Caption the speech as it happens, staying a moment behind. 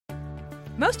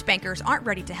Most bankers aren't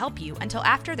ready to help you until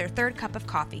after their third cup of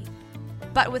coffee.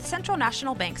 But with Central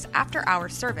National Bank's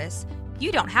after-hours service,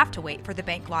 you don't have to wait for the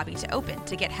bank lobby to open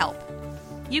to get help.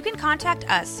 You can contact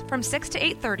us from 6 to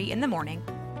 8:30 in the morning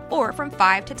or from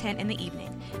 5 to 10 in the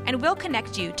evening, and we'll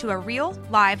connect you to a real,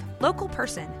 live, local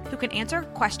person who can answer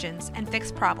questions and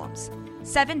fix problems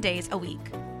 7 days a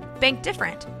week. Bank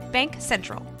different. Bank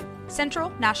Central. Central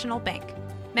National Bank.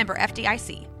 Member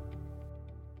FDIC.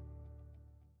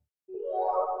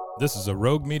 This is a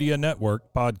Rogue Media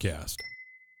Network podcast.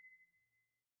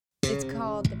 It's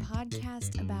called the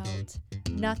podcast about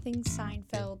nothing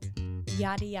Seinfeld,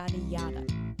 yada, yada, yada.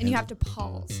 And you have to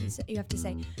pause. You have to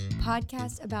say,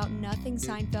 podcast about nothing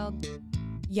Seinfeld,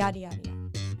 yada, yada, yada.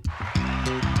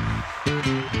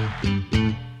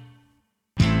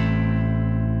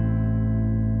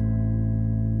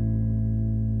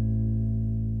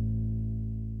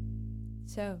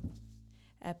 So,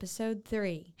 episode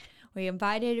 3. We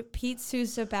invited Pete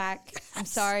Sousa back. I'm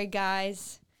sorry,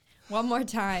 guys. One more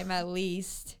time, at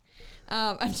least.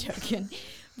 I'm joking.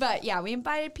 But, yeah, we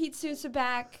invited Pete Sousa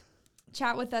back,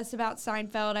 chat with us about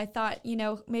Seinfeld. I thought,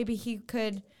 maybe he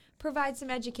could provide some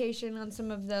education on some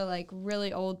of the,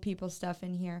 really old people stuff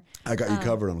in here. I got you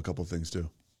covered on a couple of things, too.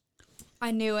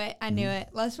 I knew it.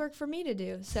 Less work for me to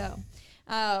do. So,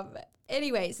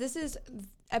 anyways, this is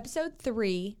episode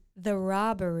 3, The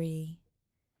Robbery.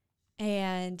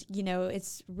 And,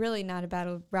 it's really not about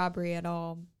a robbery at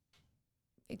all.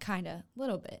 Kind of, a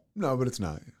little bit. No, but it's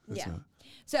not. It's not.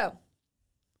 So,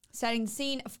 setting the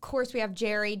scene, of course, we have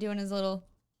Jerry doing his little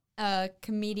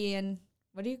comedian,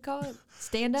 what do you call it?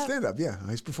 Stand-up? Stand-up, yeah.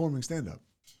 He's performing stand-up.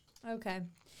 Okay.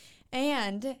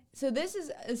 And so this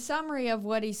is a summary of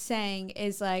what he's saying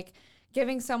is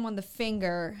giving someone the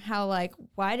finger, how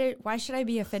why should I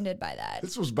be offended by that?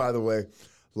 This was, by the way,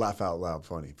 laugh out loud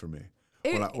funny for me.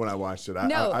 When I watched it,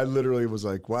 I literally was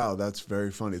like, "Wow, that's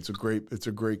very funny." It's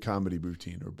a great comedy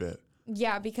routine or bit.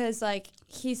 Yeah, because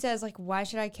he says why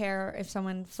should I care if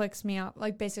someone flicks me off?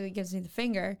 Basically gives me the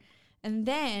finger, and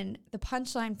then the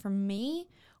punchline for me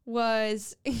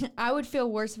was I would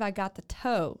feel worse if I got the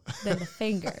toe than the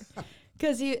finger,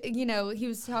 because he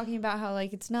was talking about how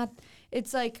it's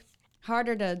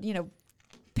harder to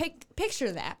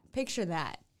picture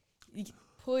that you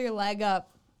pull your leg up.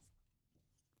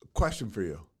 Question for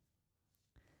you.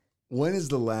 When is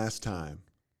the last time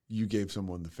you gave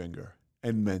someone the finger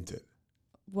and meant it?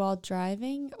 While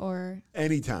driving or?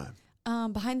 Anytime.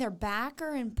 Behind their back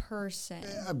or in person?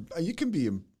 You can be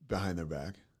behind their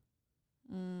back.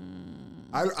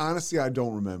 I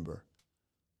don't remember.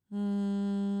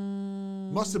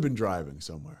 Must have been driving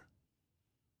somewhere.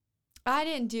 I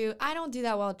don't do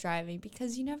that while driving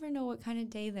because you never know what kind of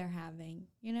day they're having,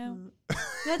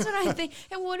 That's what I think.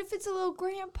 And what if it's a little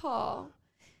grandpa?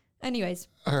 Anyways,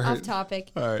 off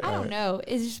topic. All right, I don't know.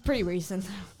 It's just pretty recent.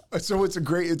 So it's a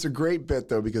great bit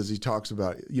though, because he talks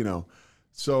about,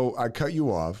 so I cut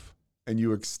you off and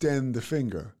you extend the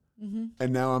finger. Mm-hmm.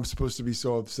 And now I'm supposed to be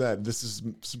so upset. This is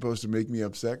supposed to make me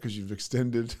upset because you've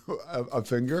extended a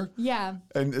finger. Yeah.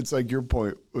 And it's your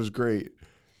point was great.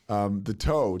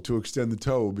 To extend the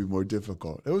toe would be more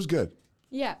difficult. It was good.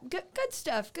 Yeah, good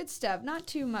stuff. Not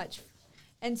too much.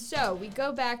 And so we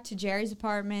go back to Jerry's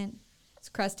apartment, his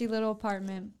crusty little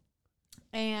apartment,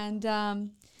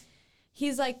 and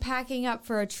he's packing up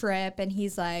for a trip, and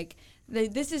he's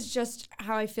this is just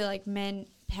how I feel like men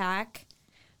pack.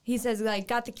 He says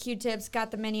got the Q-tips,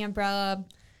 got the mini umbrella,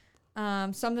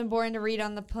 something boring to read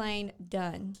on the plane,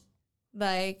 done.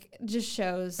 Just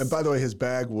shows. And by the way, his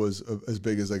bag was as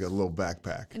big as a little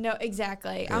backpack. No,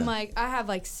 exactly. Yeah. I'm I have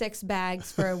 6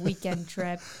 bags for a weekend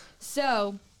trip.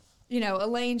 So,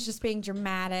 Elaine's just being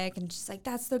dramatic and just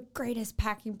that's the greatest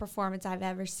packing performance I've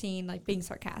ever seen, being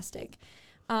sarcastic.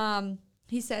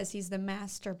 He says he's the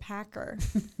master packer.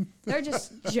 They're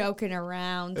just joking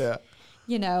around. Yeah.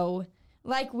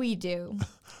 Like we do.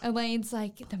 Elaine's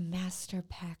the master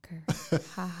packer.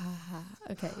 Ha ha ha.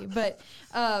 Okay, but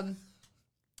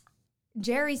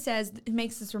Jerry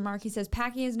makes this remark. He says,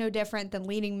 packing is no different than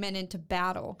leading men into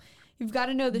battle. You've got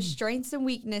to know the strengths and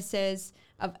weaknesses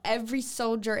of every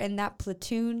soldier in that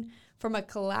platoon, from a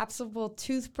collapsible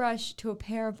toothbrush to a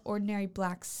pair of ordinary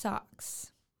black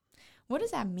socks. What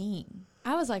does that mean?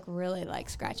 I was really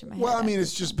scratching my head. Well, I mean,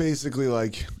 it's just basically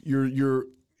you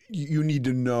need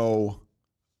to know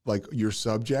your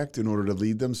subject in order to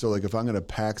lead them. So if I'm going to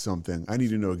pack something, I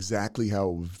need to know exactly how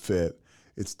it would fit,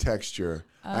 its texture.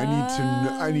 I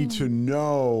need to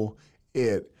know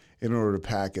it in order to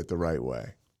pack it the right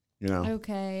way.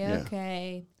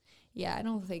 Okay. Yeah, I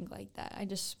don't think like that. I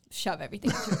just shove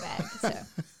everything into a bag.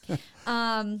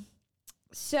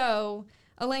 So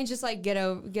Elaine's just like, get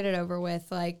it over with.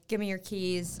 Like, give me your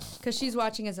keys. Because she's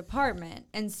watching his apartment.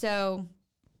 And so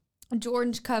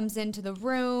George comes into the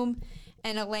room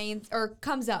and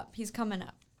comes up. He's coming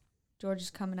up. George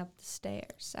is coming up the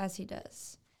stairs as he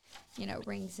does.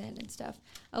 Rings in and stuff.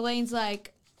 Elaine's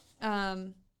like,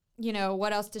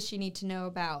 what else does she need to know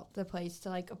about the place to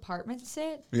like apartment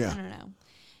sit? Yeah. I don't know.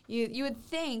 You would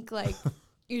think like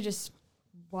you just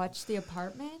watch the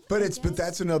apartment. But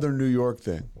that's another New York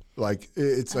thing. Like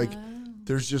it's like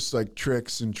there's just like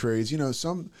tricks and trades.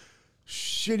 Some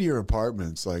shittier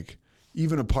apartments, like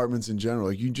even apartments in general,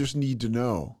 like you just need to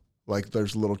know. Like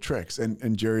there's little tricks,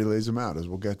 and Jerry lays them out, as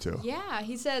we'll get to. Yeah,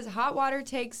 he says hot water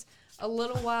takes a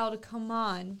little while to come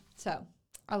on. So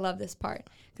I love this part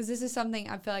because this is something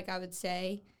I feel like I would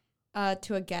say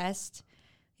to a guest.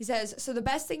 He says, so the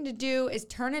best thing to do is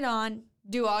turn it on,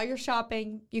 do all your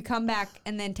shopping, you come back,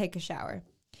 and then take a shower.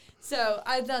 So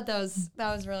I thought that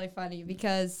was really funny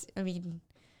because, I mean,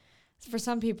 for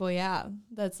some people, yeah,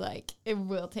 that's like, it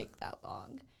will take that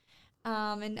long.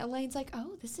 And Elaine's like,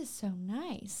 oh, this is so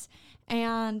nice.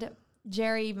 And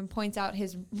Jerry even points out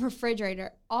his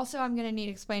refrigerator. Also, I'm going to need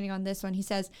explaining on this one. He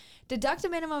says, deduct a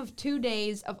minimum of 2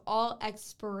 days of all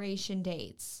expiration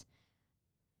dates.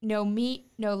 No meat,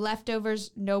 no leftovers,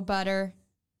 no butter,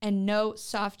 and no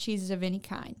soft cheeses of any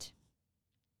kind.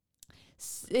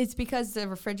 It's because the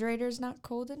refrigerator is not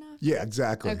cold enough? Yeah,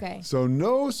 exactly. Okay. So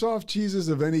no soft cheeses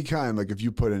of any kind. Like if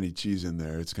you put any cheese in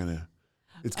there, it's gonna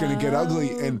get ugly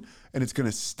and it's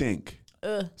gonna stink.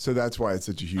 Ugh. So that's why it's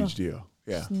such a huge deal.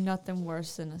 Yeah. There's nothing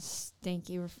worse than a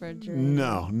stinky refrigerator.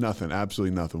 No, nothing.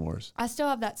 Absolutely nothing worse. I still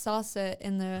have that salsa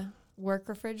in the work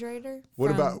refrigerator What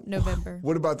from about November.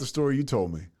 What about the story you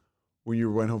told me when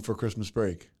you went home for Christmas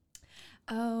break?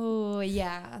 Oh,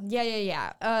 yeah.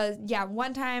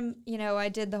 One time, I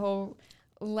did the whole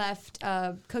left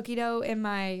cookie dough in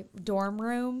my dorm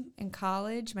room in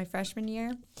college, my freshman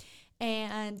year.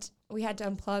 And we had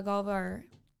to unplug all of our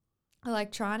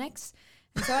electronics.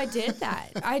 And so I did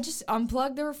that. I just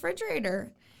unplugged the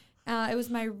refrigerator. It was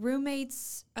my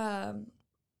roommate's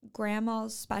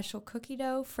grandma's special cookie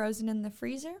dough frozen in the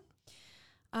freezer.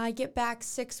 I get back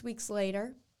 6 weeks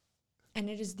later, and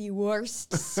it is the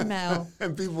worst smell.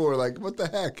 And people were like, what the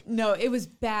heck? No, it was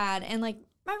bad. And, like,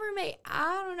 my roommate,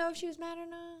 I don't know if she was mad or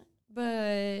not,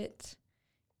 but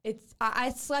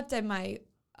I slept in my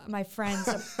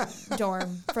friend's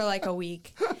dorm for, like, a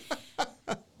week.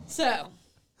 So,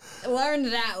 learned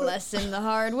that lesson the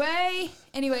hard way.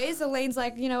 Anyways, Elaine's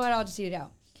like, you know what, I'll just eat it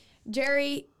out.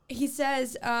 Jerry, he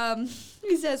says,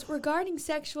 regarding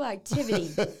sexual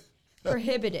activity,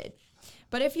 prohibited.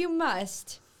 But if you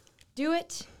must, do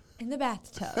it in the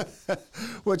bathtub.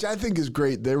 Which I think is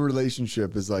great. Their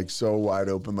relationship is like so wide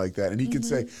open like that. And he could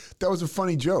say, that was a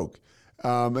funny joke.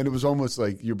 And it was almost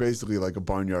like you're basically like a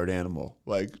barnyard animal.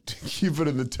 Like, keep it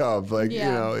in the tub. Like,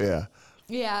 yeah.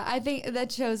 Yeah, I think that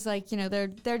shows like,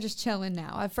 they're just chilling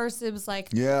now. At first it was like,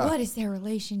 what is their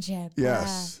relationship?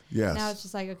 Yes, yes. Now it's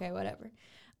just like, okay, whatever.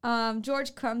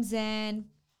 George comes in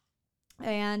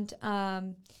and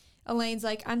Elaine's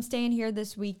like, I'm staying here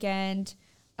this weekend.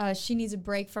 She needs a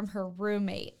break from her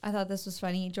roommate. I thought this was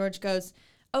funny. George goes,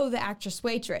 oh, the actress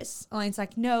waitress. Elaine's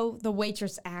like, no, the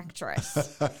waitress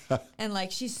actress. And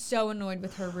like, she's so annoyed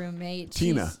with her roommate.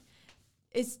 Tina.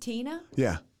 Is Tina?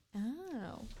 Yeah.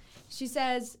 Oh. She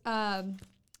says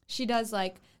she does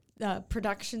like the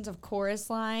productions of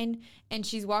Chorus Line, and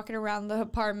she's walking around the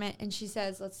apartment, and she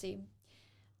says, let's see.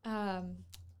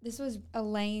 This was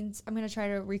Elaine's. I'm going to try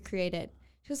to recreate it.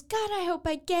 She goes, God, I hope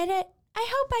I get it. I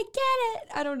hope I get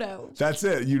it. I don't know. That's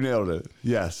it. You nailed it.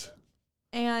 Yes.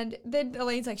 And then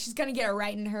Elaine's like, she's going to get it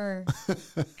right in her.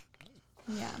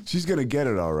 Yeah. She's going to get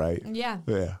it all right. Yeah.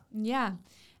 Yeah. Yeah.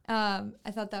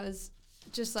 I thought that was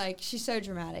just like, she's so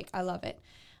dramatic. I love it.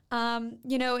 And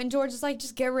George is like,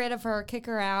 just get rid of her, kick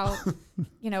her out.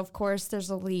 Of course, there's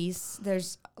a lease.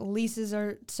 Leases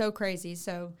are so crazy.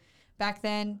 So back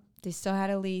then, they still had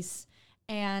a lease.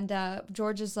 And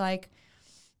George is like,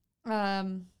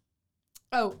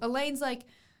 Elaine's like,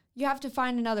 you have to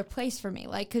find another place for me.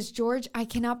 Like, because George, I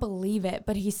cannot believe it,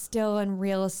 but he's still in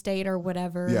real estate or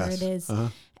whatever it is. Uh-huh.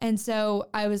 And so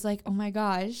I was like, oh my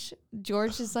gosh,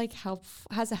 George is like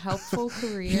has a helpful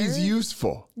career. He's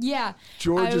useful. Yeah.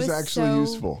 George is actually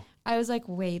useful. I was like,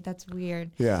 wait, that's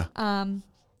weird. Yeah. And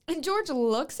George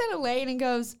looks at Elaine and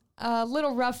goes, a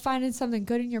little rough finding something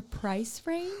good in your price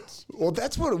range. Well,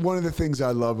 that's one of the things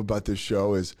I love about this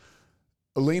show is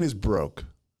Elaine is broke.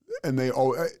 And they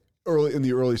in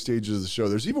the early stages of the show,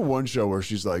 there's even one show where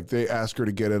she's like, they ask her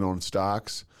to get in on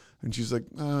stocks, and she's like,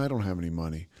 I don't have any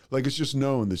money. Like, it's just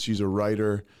known that she's a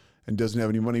writer and doesn't have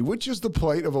any money, which is the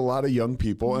plight of a lot of young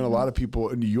people and a lot of people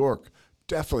in New York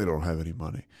definitely don't have any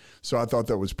money. So I thought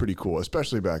that was pretty cool,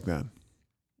 especially back then.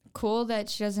 Cool that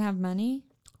she doesn't have money?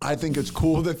 I think it's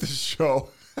cool that this show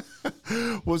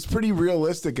was pretty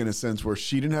realistic in a sense where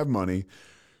she didn't have money.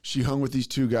 She hung with these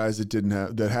two guys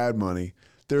that had money.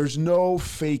 There's no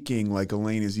faking like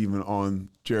Elaine is even on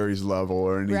Jerry's level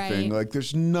or anything. Right. Like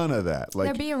there's none of that. Like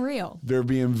They're being real. They're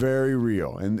being very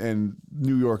real. And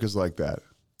New York is like that.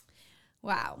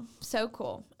 Wow. So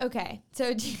cool. Okay.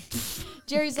 So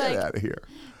Jerry's Get like, out of here.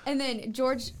 and then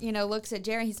George, looks at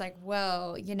Jerry. He's like,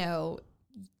 well,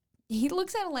 he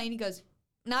looks at Elaine. He goes,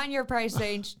 not in your price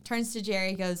range. Turns to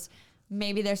Jerry. Goes,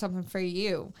 maybe there's something for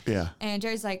you. Yeah. And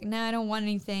Jerry's like, no, I don't want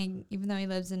anything, even though he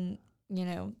lives in,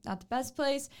 not the best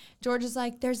place. George is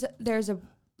like, there's a,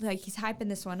 like, he's hyping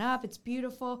this one up. It's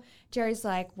beautiful. Jerry's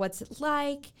like, what's it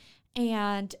like?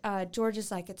 And George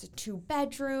is like, it's a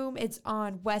 2-bedroom. It's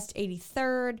on West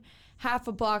 83rd, half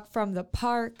a block from the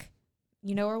park.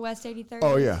 You know where West 83rd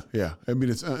Oh is? yeah, yeah. I mean,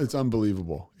 it's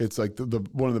unbelievable. It's like probably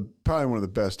one of the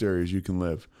best areas you can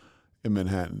live in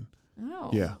Manhattan. Oh.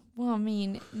 Yeah. Well, I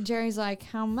mean, Jerry's like,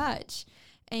 how much?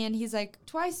 And he's like,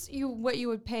 twice what you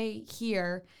would pay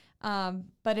here.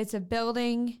 But it's a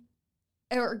building,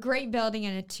 or a great building,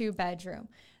 and a 2-bedroom.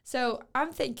 So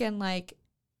I'm thinking like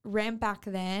rent back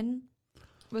then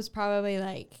was probably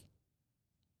like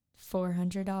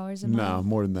 $400 a month. No,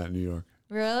 more than that in New York.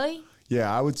 Really?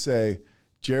 Yeah, I would say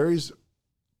Jerry's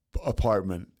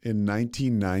apartment in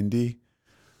 1990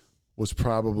 was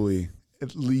probably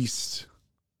at least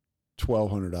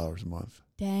 $1,200 a month.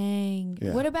 Dang.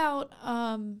 Yeah. What about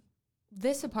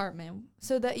this apartment?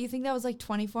 So that you think that was like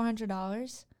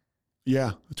 $2,400?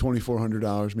 Yeah,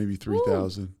 $2,400, maybe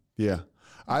 $3,000. Yeah.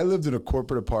 I lived in a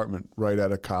corporate apartment right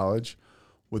out of college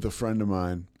with a friend of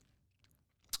mine,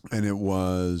 and it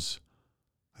was,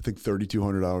 I think,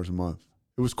 $3,200 a month.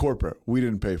 It was corporate. We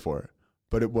didn't pay for it,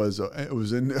 but it was on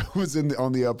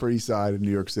the Upper East Side in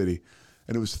New York City,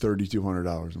 and it was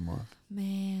 $3,200 a month.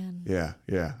 Man. Yeah,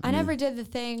 yeah. I never did the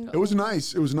thing. It was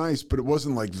nice. It was nice, but it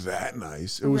wasn't like that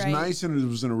nice. It was Right. nice, and it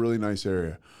was in a really nice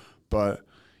area. But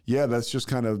yeah, that's just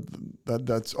kind of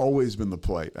that's always been the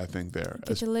plight, I think. There,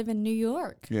 Get to live in New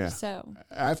York. Yeah. So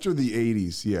after the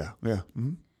 80s, yeah.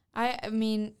 Mm-hmm. I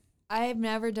mean, I've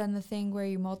never done the thing where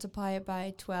you multiply it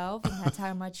by 12 and that's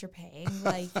how much you're paying.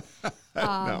 Like,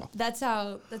 No. that's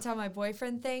how my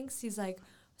boyfriend thinks. He's like,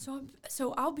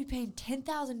 so I'll be paying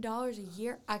 $10,000 a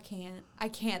year. I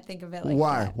can't think of it like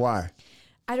Why? that. Why?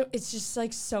 It's just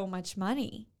like so much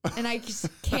money, and I just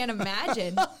can't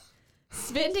imagine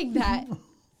spending that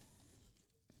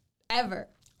ever.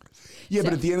 Yeah, So-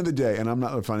 but at the end of the day, and I'm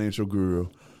not a financial guru,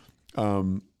 I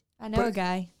know a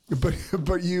guy.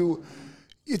 but you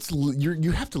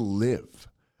have to live.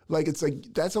 Like, it's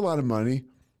like that's a lot of money,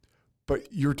 but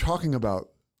you're talking about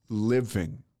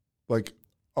living, like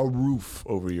a roof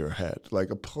over your head, like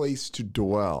a place to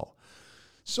dwell.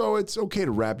 So it's okay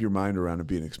to wrap your mind around it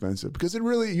being expensive, because it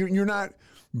really, you're not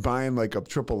buying like a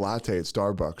triple latte at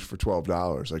Starbucks for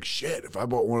 $12. Like, shit, if I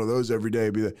bought one of those every day,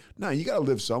 it'd be no, you got to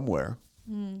live somewhere.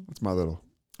 That's my little.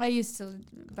 I used to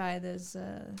buy those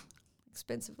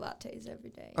expensive lattes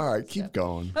every day. All right, keep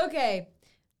going. Okay.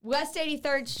 West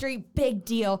 83rd Street, big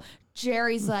deal.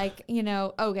 Jerry's like,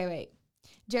 okay, wait.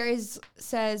 Jerry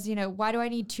says, why do I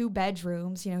need 2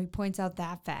 bedrooms? He points out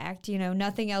that fact.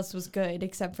 Nothing else was good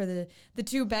except for the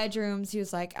 2 bedrooms. He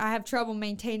was like, I have trouble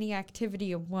maintaining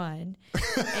activity of one.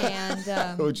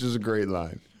 And Which is a great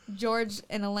line. George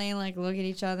and Elaine like look at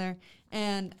each other,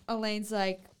 and Elaine's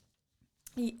like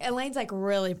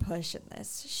really pushing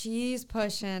this. She's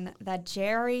pushing that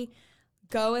Jerry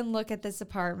go and look at this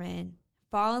apartment,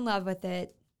 fall in love with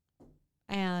it,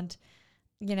 and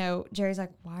Jerry's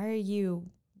like, why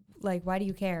do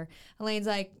you care? Elaine's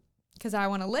like, because I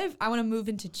want to move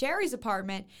into Jerry's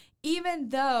apartment, even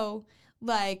though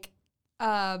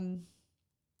the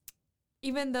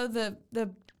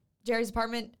Jerry's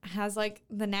apartment has like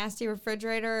the nasty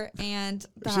refrigerator and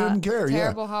She didn't care,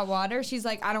 terrible hot water. She's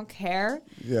like, I don't care.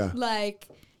 Yeah. Like,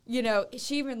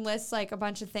 she even lists like a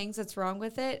bunch of things that's wrong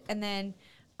with it. And then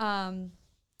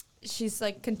she's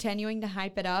like continuing to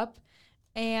hype it up.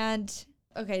 And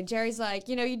okay, Jerry's like,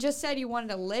 you just said you wanted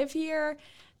to live here.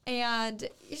 And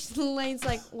Elaine's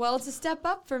like, well, it's a step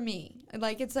up for me.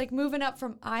 Like, it's like moving up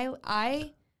from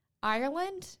Ireland?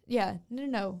 Yeah,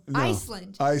 no.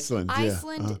 Iceland. Iceland, yeah.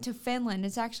 Iceland to Finland.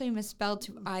 It's actually misspelled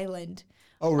to island.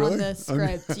 Oh, really? On the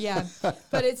script, yeah.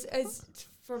 But it's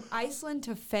from Iceland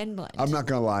to Finland. I'm not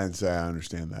going to lie and say I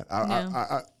understand that.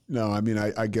 I mean,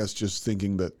 I guess just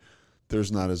thinking that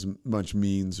there's not as much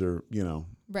means or,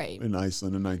 Right. in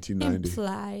Iceland in 1990.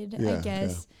 Implied, Yeah, I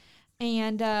guess.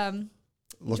 And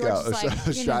Look George out. is like,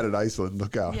 A shot at Iceland.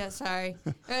 Look out. yeah, sorry.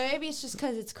 Or maybe it's just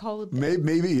because it's cold there.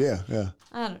 Maybe, yeah.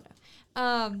 I don't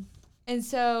know. And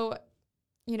so,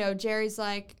 Jerry's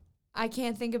like, I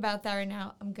can't think about that right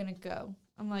now. I'm going to go.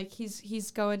 I'm like,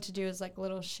 he's going to do his like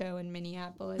little show in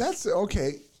Minneapolis. That's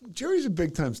okay. Jerry's a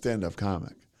big time stand up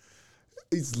comic.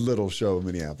 His little show in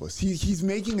Minneapolis. He's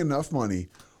making enough money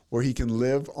where he can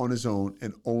live on his own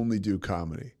and only do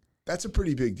comedy. That's a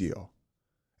pretty big deal.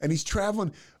 And he's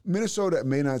traveling. Minnesota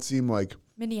may not seem like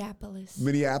Minneapolis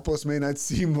may not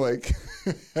seem like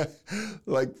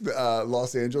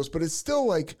Los Angeles, but it's still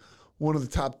like one of the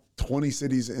top 20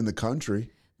 cities in the country.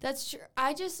 That's true.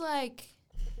 I just like...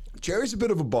 Jerry's a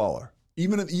bit of a baller,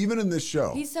 even in this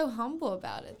show. He's so humble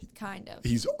about it, kind of.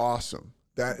 He's awesome.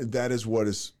 That is what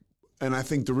is, and I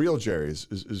think the real Jerry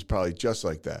is probably just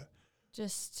like that.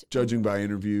 Just judging by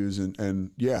interviews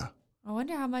and yeah. I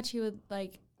wonder how much he would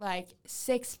like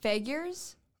 6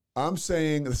 figures. I'm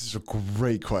saying this is a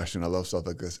great question. I love stuff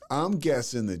like this. I'm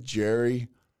guessing that Jerry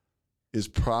is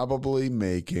probably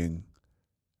making,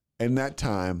 in that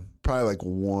time, probably like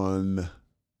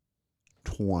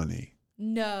 120.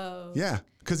 No. Yeah,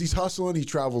 because he's hustling. He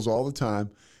travels all the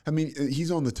time. I mean, he's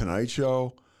on the Tonight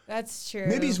Show. That's true.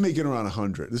 Maybe he's making around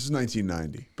 100. This is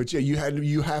 1990. But yeah,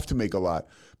 you have to make a lot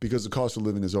because the cost of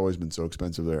living has always been so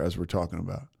expensive there, as we're talking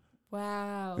about.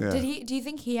 Wow. Yeah. Do you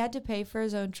think he had to pay for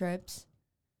his own trips?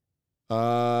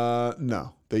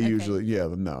 No. They Okay. usually,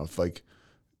 no. If like,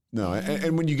 no.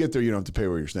 And when you get there, you don't have to pay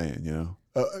where you're staying,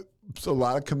 So a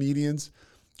lot of comedians,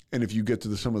 and if you get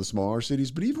to some of the smaller cities,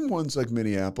 but even ones like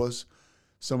Minneapolis,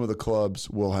 some of the clubs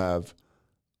will have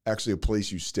actually a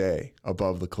place you stay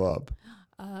above the club.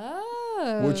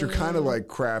 Oh. Which are kind of like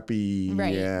crappy.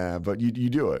 Right. Yeah, but you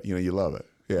do it. You love it.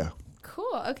 Yeah.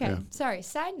 Cool. Okay. Yeah. Sorry.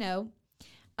 Side note.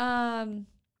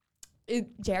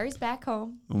 Jerry's back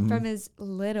home Mm-hmm. from his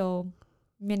little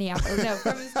Minneapolis. No,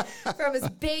 from his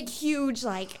big, huge,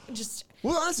 just.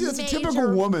 Well, honestly, that's major... a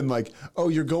typical woman. Like, oh,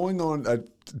 you're going on.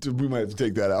 We might have to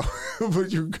take that out.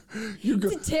 But you're.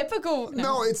 It's a typical.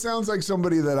 No, it sounds like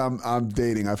somebody that I'm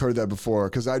dating. I've heard that before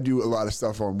because I do a lot of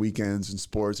stuff on weekends and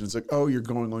sports, and it's like, oh, you're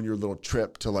going on your little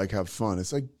trip to like have fun.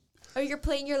 It's like. Oh, you're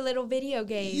playing your little video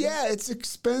game. Yeah, it's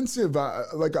expensive.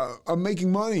 I'm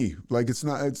making money. Like it's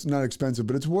not expensive,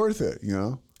 but it's worth it.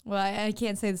 Well, I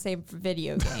can't say the same for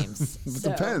video games. It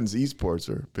depends. Esports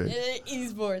are big.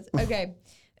 Esports. Okay.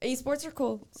 Esports are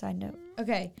cool. Side note.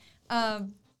 Okay.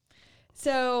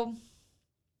 So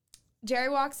Jerry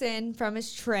walks in from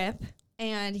his trip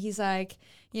and he's like,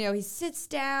 he sits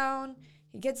down,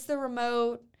 he gets the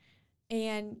remote,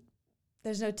 and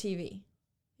there's no TV.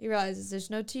 He realizes there's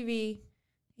no TV.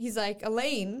 He's like,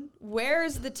 Elaine,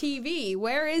 where's the TV?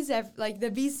 Where is the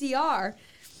VCR?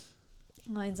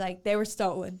 Elaine's like, they were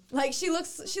stolen. Like she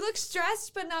looks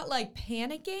stressed, but not like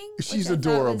panicking. She's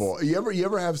adorable. You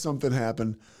ever have something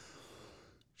happen?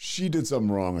 She did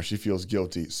something wrong or she feels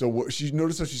guilty. So she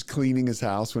noticed how she's cleaning his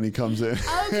house when he comes in.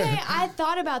 Okay, I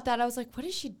thought about that. I was like, what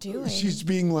is she doing? She's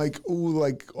being like,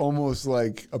 almost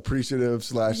like appreciative /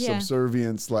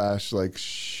 subservient / like,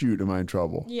 shoot, am I in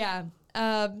trouble? Yeah.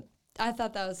 I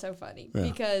thought that was so funny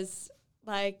because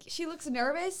like she looks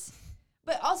nervous,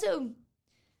 but also,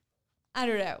 I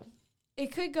don't know.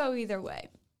 It could go either way.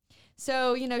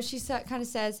 So, she kind of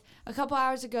says, a couple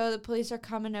hours ago, the police are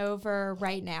coming over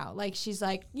right now. Like, she's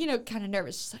like, kind of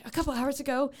nervous. She's like, a couple hours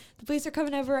ago, the police are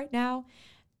coming over right now.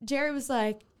 Jerry was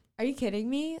like, are you kidding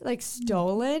me? Like,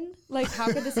 stolen? Like, how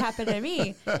could this happen to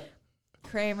me?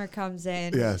 Kramer comes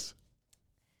in. Yes.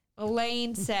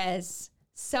 Elaine says,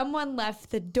 someone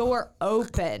left the door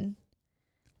open.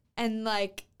 And,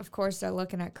 like, of course, they're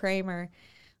looking at Kramer.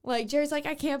 Like, Jerry's like,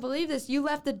 I can't believe this. You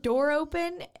left the door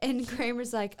open? And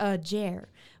Kramer's like, Jer,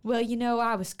 well,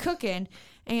 I was cooking,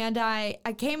 and I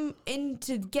came in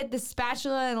to get the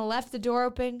spatula and I left the door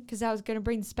open because I was going to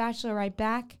bring the spatula right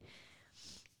back.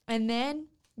 And then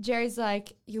Jerry's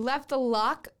like, you left the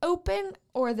lock open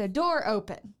or the door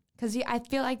open? Because I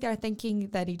feel like they're thinking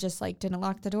that he just, didn't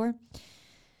lock the door.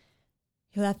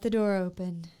 He left the door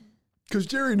open. Because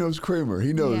Jerry knows Kramer.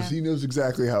 He knows. Yeah. He knows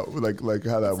exactly how how that It's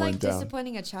went like down.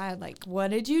 disappointing a child. Like,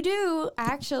 what did you do,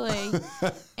 actually?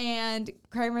 And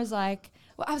Kramer's like,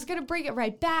 well, I was going to bring it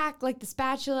right back, like the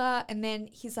spatula. And then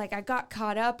he's like, I got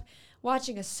caught up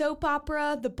watching a soap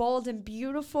opera, The Bold and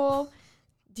Beautiful.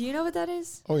 Do you know what that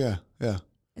is? Oh, yeah. Yeah.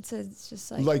 It's just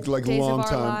Like Days of long Our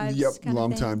time. Lives Yep. kind of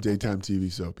Long thing. time daytime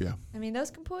TV soap. Yeah. I mean, those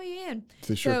can pull you in.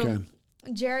 They sure can.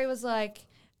 Jerry was like,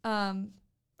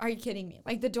 are you kidding me?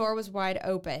 Like, the door was wide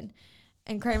open.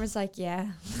 And Kramer's like,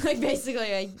 yeah. Like,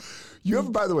 basically, like... You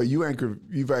ever, by the way, you've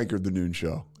anchored the noon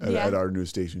show at our news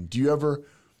station. Do you ever...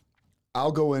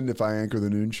 I'll go in if I anchor the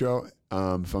noon show,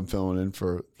 if I'm filling in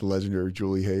for the legendary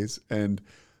Julie Hayes, and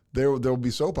there'll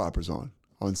be soap operas on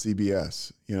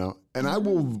CBS, you know, and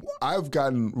I've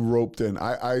gotten roped in.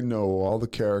 I know all the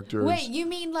characters. Wait, you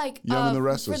mean like Young and the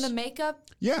Restless. for the makeup?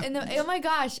 Yeah. Oh my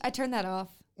gosh, I turned that off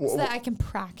so that I can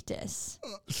practice.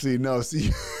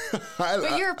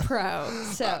 But you're a pro,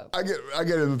 so I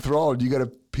get enthralled. You got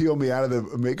to peel me out of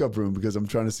the makeup room because I'm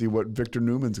trying to see what Victor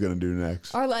Newman's going to do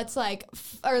next. or let's like,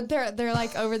 or they're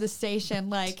like over the station,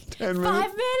 like 10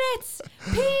 5 minutes. minutes,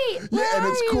 Pete. Where and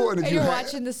are it's you? cool. And if you're you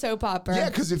watching the soap opera. Yeah,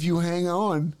 because if you hang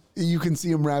on, you can see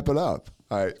him wrap it up.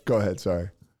 All right, go ahead. Sorry.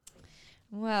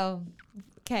 Well,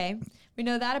 okay, we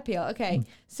know that appeal. Okay,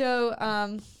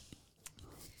 so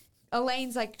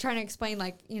Elaine's like trying to explain,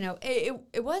 like, you know,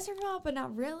 it was her fault, but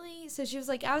not really. So she was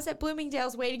like, I was at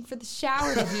Bloomingdale's waiting for the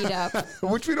shower to heat up.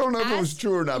 Which we don't know if it was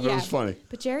true or not, but it was funny.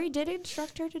 But Jerry did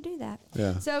instruct her to do that.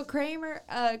 Yeah. So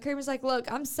Kramer's like, look,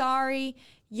 I'm sorry.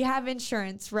 You have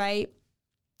insurance, right?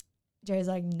 Jerry's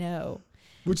like, no.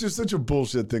 Which is such a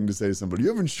bullshit thing to say to somebody. You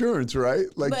have insurance, right?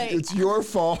 Like it's your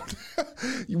fault.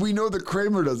 We know that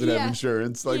Kramer doesn't have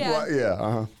insurance. Like, what? Yeah.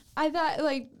 Uh-huh. I thought,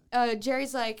 like,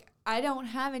 Jerry's like, I don't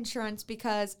have insurance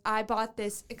because I bought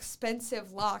this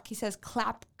expensive lock. He says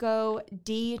Clapco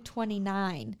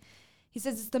D29. He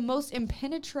says it's the most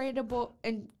impenetrable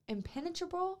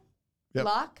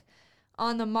lock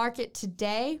on the market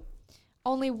today.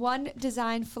 Only one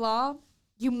design flaw.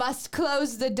 You must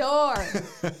close the door.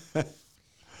 Fair.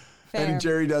 And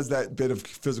Jerry does that bit of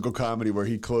physical comedy where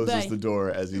he closes the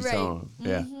door as he's telling him.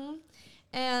 Yeah. Mm-hmm.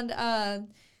 And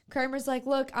Kramer's like,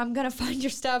 look, I'm going to find your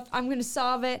stuff. I'm going to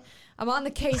solve it. I'm on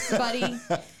the case, buddy.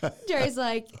 Jerry's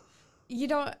like, you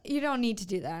don't need to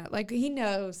do that. Like, he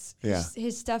knows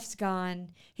his stuff's gone.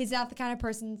 He's not the kind of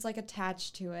person that's, like,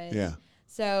 attached to it. Yeah.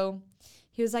 So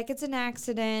he was like, it's an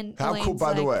accident. How Elaine's cool,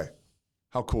 by the like, way,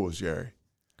 how cool is Jerry?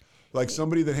 Like,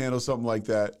 somebody that handles something like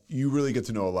that, you really get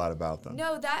to know a lot about them.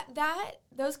 No,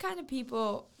 those kind of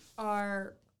people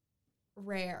are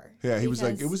rare. Yeah, he was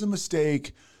like, it was a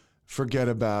mistake. Forget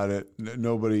about it.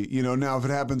 Nobody, you know, now if it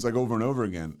happens like over and over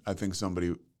again, I think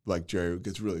somebody like Jerry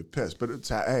gets really pissed. But it's,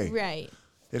 hey, right.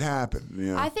 It happened. You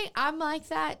know? I think I'm like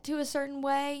that to a certain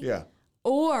way. Yeah.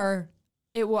 Or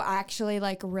it will actually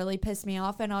like really piss me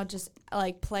off and I'll just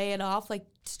like play it off, like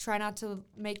to try not to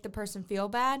make the person feel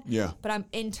bad. Yeah. But I'm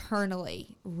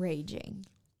internally raging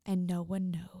and no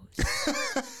one knows.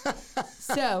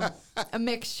 So a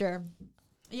mixture.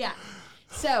 Yeah.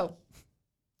 So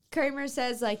Kramer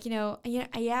says, like,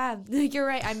 yeah, you're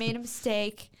right. I made a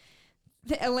mistake.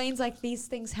 Elaine's like, these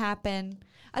things happen.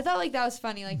 I thought, like, that was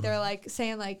funny. Like, they're, like,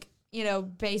 saying, like,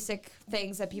 basic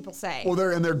things that people say. Well,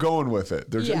 they're going with it.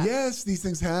 They're yes, these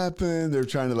things happen. They're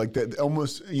trying to, like, that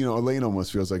almost, Elaine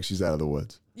almost feels like she's out of the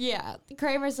woods. Yeah.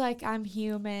 Kramer's like, I'm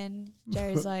human.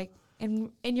 Jerry's like,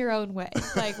 in your own way.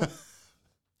 Like,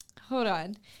 hold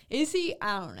on. Is he?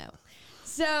 I don't know.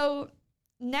 So,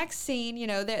 next scene,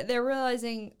 they're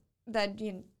realizing that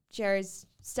Jerry's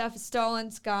stuff is stolen,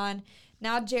 it's gone.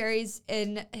 Now Jerry's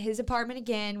in his apartment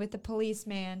again with the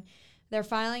policeman. They're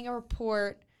filing a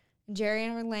report. Jerry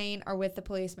and Elaine are with the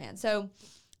policeman. So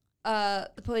the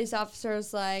police officer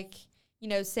is like,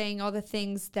 saying all the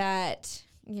things that,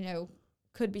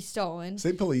 could be stolen.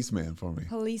 Say policeman for me.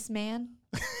 Policeman?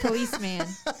 Policeman.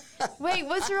 Wait,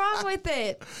 what's wrong with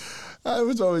it? I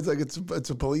was always like, it's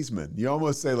a policeman. You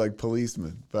almost say like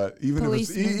policeman, but even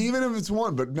if it's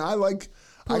one, but I like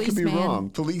policeman. I could be wrong.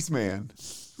 Policeman.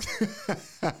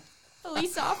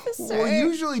 Police officer. Well,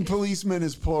 usually policeman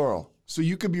is plural, so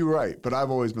you could be right. But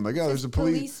I've always been like, there's a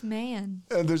policeman.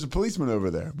 There's a policeman over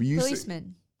there. But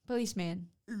Policeman.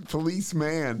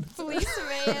 Policeman.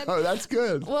 Oh, that's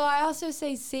good. Well, I also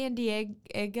say San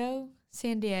Diego.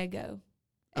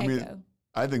 I mean,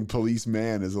 I think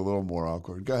policeman is a little more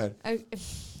awkward. Go ahead.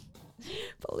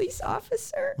 Police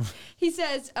officer. He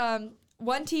says,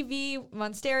 one TV,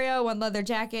 one stereo, one leather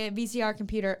jacket, VCR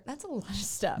computer. That's a lot of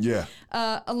stuff. Yeah.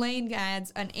 Elaine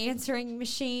adds an answering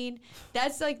machine.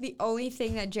 That's like the only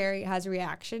thing that Jerry has a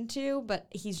reaction to, but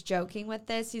he's joking with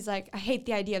this. He's like, I hate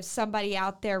the idea of somebody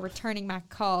out there returning my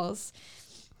calls.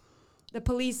 The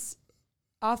police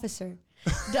officer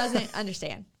doesn't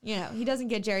understand. He doesn't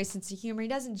get Jerry's sense of humor. He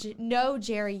doesn't know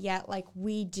Jerry yet like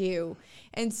we do.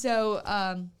 And so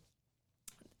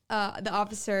the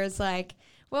officer is like,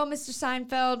 well, Mr.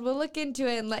 Seinfeld, we'll look into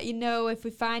it and let you know if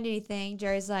we find anything.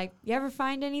 Jerry's like, you ever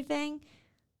find anything?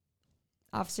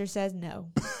 Officer says no.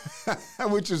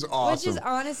 Which is awesome. Which is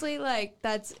honestly like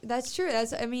that's true.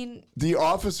 The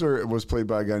officer was played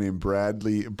by a guy named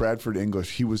Bradford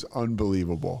English. He was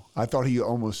unbelievable. I thought he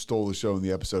almost stole the show in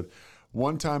the episode.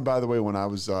 One time, by the way, when I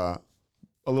was a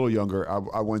little younger,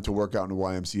 I went to work out in the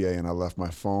YMCA and I left my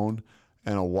phone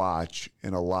and a watch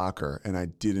in a locker, and I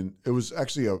didn't. It was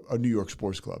actually a New York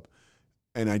sports club,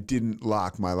 and I didn't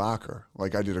lock my locker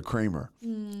like I did a Kramer.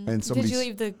 And somebody Did you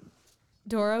leave the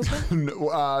door open?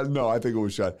 no, I think it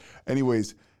was shut.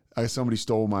 Anyways, somebody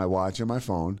stole my watch and my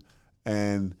phone,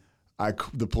 and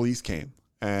the police came,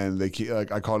 and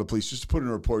I called the police just to put in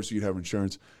a report so you'd have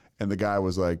insurance. And the guy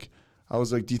was like, I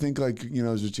was like, do you think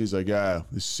he's like, yeah,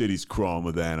 this city's crawling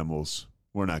with animals.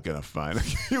 We're not gonna find it.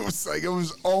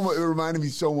 It reminded me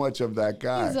so much of that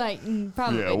guy. He's like,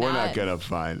 probably yeah, we're not gonna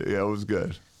find it. Yeah, it was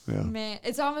good. Yeah, man,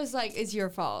 it's almost like it's your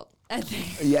fault. I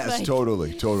think. Yes, like,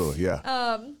 totally,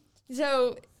 yeah.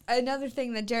 So another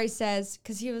thing that Jerry says,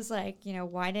 because he was like,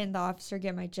 why didn't the officer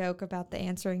get my joke about the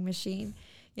answering machine?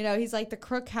 He's like, the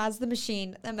crook has the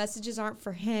machine. The messages aren't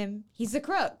for him. He's the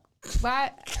crook.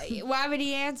 Why would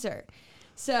he answer?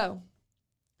 So,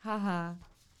 haha.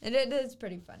 And it is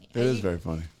pretty funny. It is very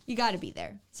funny. You got to be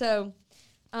there. So,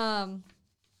 I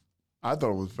thought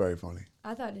it was very funny.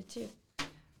 I thought it too.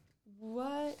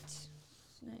 What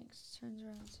next? Turns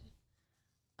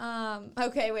around.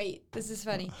 Okay, wait. This is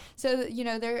funny. So,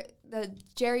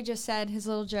 Jerry just said his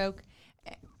little joke,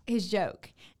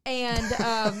 and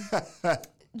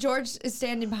George is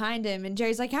standing behind him, and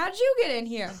Jerry's like, "How'd you get in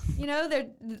here?" They're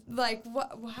like,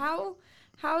 "What?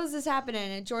 How is this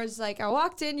happening?" And George's like, "I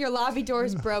walked in, your lobby door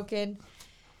is broken."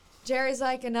 Jerry's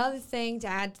like, another thing to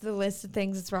add to the list of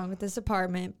things that's wrong with this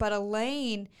apartment. But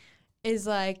Elaine is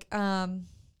like,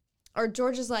 or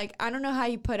George is like, "I don't know how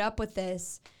you put up with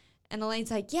this." And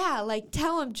Elaine's like, "Yeah, like,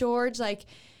 tell him, George, like,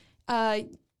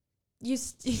 and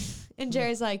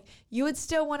Jerry's like, "You would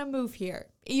still want to move here,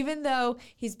 even though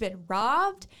he's been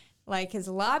robbed, like his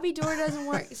lobby door doesn't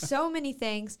work, so many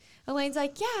things." Elaine's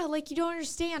like, "Yeah, like, you don't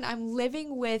understand. I'm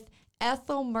living with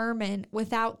Ethel Merman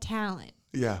without talent."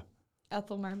 Yeah.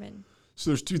 Ethel Merman. So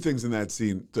there's two things in that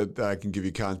scene that I can give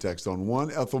you context on. One,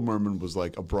 Ethel Merman was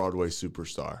like a Broadway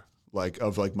superstar,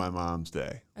 of my mom's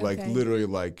day. Okay. Like literally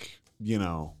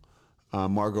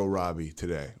Margot Robbie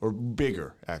today, or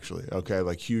bigger actually. Okay,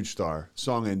 like huge star,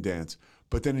 song and dance.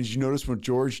 But then, as you notice what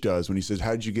George does when he says,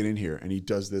 "How did you get in here?" and he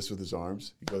does this with his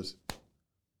arms, he goes,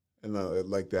 and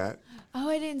like that. Oh,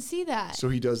 I didn't see that. So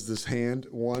he does this hand,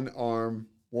 one arm,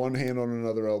 one hand on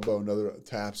another elbow, another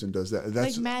taps and does that.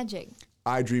 That's like magic.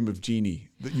 I Dream of Jeannie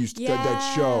that used to,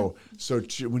 that show. So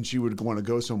when she would want to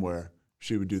go somewhere,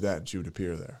 she would do that and she would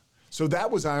appear there. So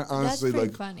that was honestly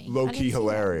like funny. Low key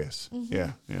hilarious. Mm-hmm.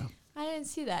 Yeah. I didn't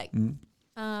see that.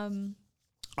 Mm-hmm.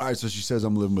 All right, so she says,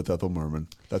 "I'm living with Ethel Merman."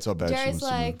 That's how bad she Jerry's was.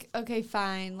 like, "Okay,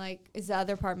 fine. Like, is the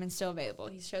other apartment still available?"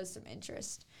 He shows some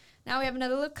interest. Now we have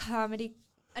another comedy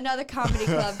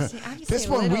club scene. This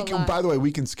one we can. By the way,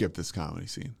 we can skip this comedy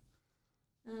scene.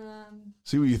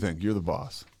 See what you think. You're the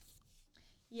boss.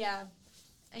 Yeah,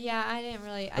 I didn't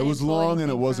really. It was long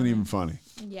and it wasn't even funny.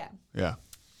 Yeah. Yeah.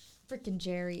 Freaking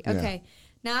Jerry. Yeah. Okay,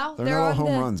 now they're not all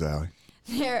home runs, Allie.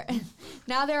 They're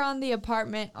on the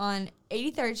apartment on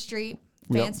 83rd Street,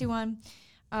 fancy one.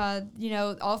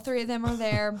 All three of them are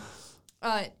there.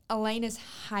 Elaine is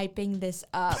hyping this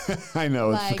up. I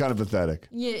know, it's kind of pathetic.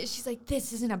 Yeah, she's like,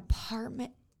 "This is an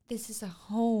apartment. This is a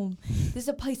home. This is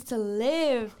a place to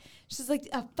live." She's like,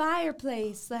 "A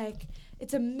fireplace. Like,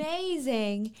 it's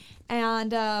amazing."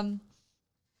 And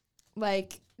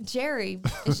Jerry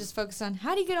is just focused on,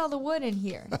 "How do you get all the wood in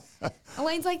here?"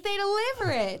 Elaine's like, "They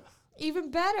deliver it.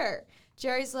 Even better."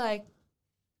 Jerry's like,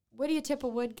 "What do you tip a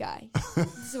wood guy?"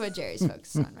 This is what Jerry's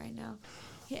focused on right now.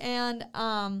 And,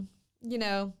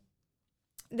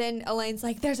 then Elaine's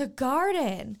like, "There's a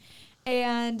garden."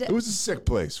 And it was a sick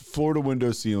place. Floor to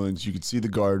window ceilings. You could see the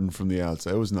garden from the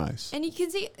outside. It was nice. And you can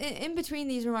see in between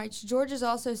these remarks, George is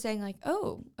also saying like,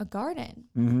 "Oh, a garden."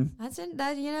 Mm-hmm. That's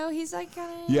that. He's like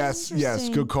kind of yes.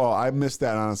 Good call. I missed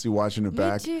that honestly watching it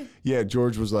back. Me too. Yeah,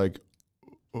 George was like,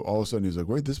 all of a sudden he's like,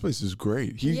 "Wait, this place is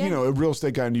great." A real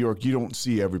estate guy in New York, you don't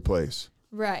see every place.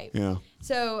 Right. Yeah.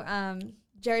 So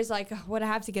Jerry's like, "What, I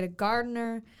have to get a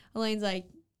gardener?" Elaine's like,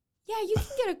 "Yeah, you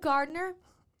can get a gardener."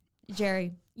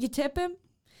 Jerry, "You tip him?"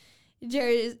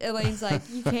 Elaine's like,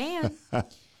 "You can."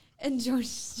 And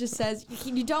George just says,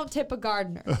 "You don't tip a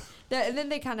gardener." And then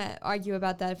they kind of argue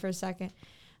about that for a second.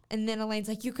 And then Elaine's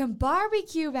like, "You can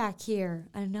barbecue back here."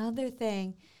 Another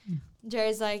thing.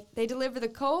 Jerry's like, "They deliver the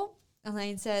coal?"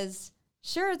 Elaine says,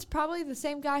 "Sure, it's probably the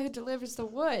same guy who delivers the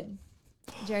wood."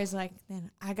 Jerry's like,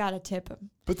 "Then I got to tip him."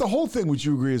 But the whole thing, would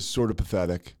you agree, is sort of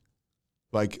pathetic?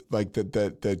 like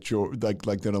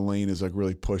that Elaine is like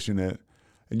really pushing it,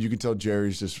 and you can tell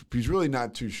he's really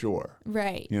not too sure.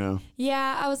 Right. You know.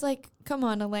 Yeah, I was like, come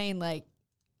on, Elaine. Like,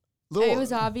 Little, it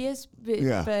was obvious,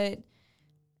 but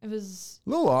it was a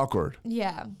little awkward.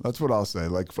 Yeah. That's what I'll say.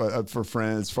 Like for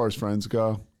friends, as far as friends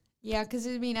go. Yeah, because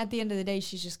I mean, at the end of the day,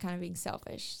 she's just kind of being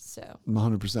selfish. So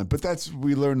 100%. But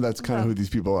we learned that's kind of who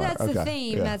these people are. That's the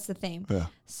theme. Yeah. That's the theme. Yeah.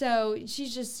 So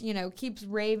she's just, keeps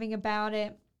raving about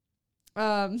it.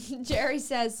 Jerry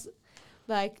says,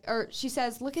 she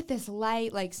says, look at this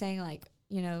light, like saying, like,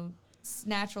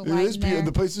 natural light. It is in there.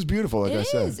 the place is beautiful, like I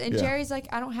said. It is. And Jerry's like,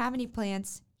 I don't have any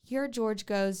plants. Here, George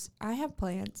goes, I have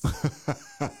plants.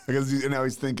 Because now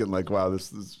he's thinking like, wow,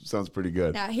 this sounds pretty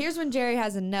good. Now, here's when Jerry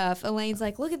has enough. Elaine's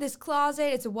like, look at this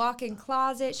closet. It's a walk-in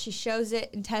closet. She shows it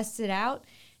and tests it out.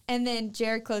 And then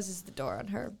Jerry closes the door on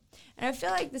her. And I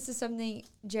feel like this is something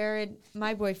Jared,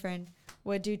 my boyfriend,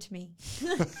 would do to me.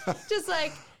 Just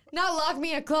like, not lock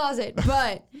me in a closet,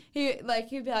 but he'd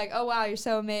be like, oh, wow, you're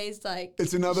so amazed. Like,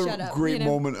 it's another great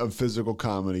moment of physical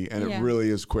comedy, and it really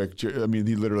is quick. I mean,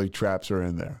 he literally traps her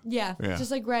in there. Yeah, just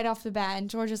like right off the bat. And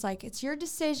George is like, it's your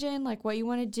decision, like what you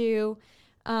want to do.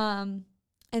 And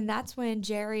that's when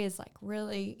Jerry is like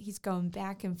he's going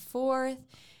back and forth.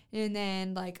 And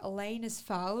then like Elaine is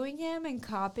following him and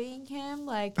copying him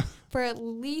like for at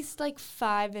least like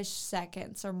 5-ish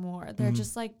seconds or more. They're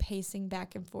just like pacing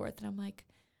back and forth. And I'm like,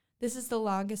 this is the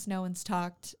longest no one's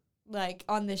talked like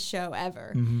on this show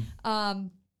ever.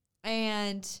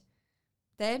 And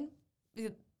then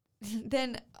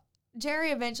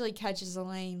Jerry eventually catches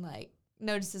Elaine, like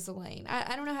notices Elaine.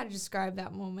 I don't know how to describe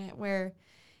that moment where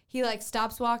he like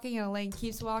stops walking and Elaine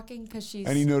keeps walking because she's...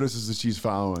 And he notices that she's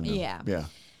following him. Yeah. Yeah.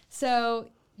 So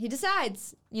he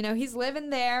decides, he's living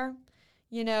there,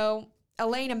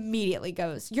 Elaine immediately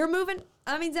goes, you're moving?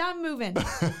 That means I'm moving.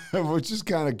 Which is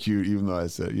kind of cute, even though I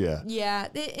said, yeah. Yeah,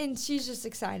 and she's just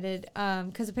excited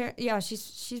because apparently,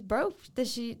 she's broke. That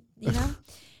she,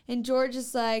 and George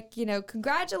is like,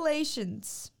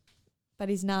 congratulations. But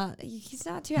he's not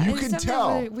too happy. You can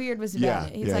tell. Really weird was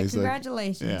about it. He's like,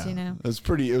 congratulations, It was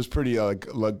pretty like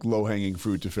low-hanging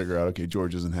fruit to figure out, okay,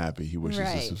 George isn't happy. He wishes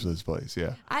this was his place,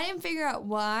 yeah. I didn't figure out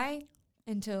why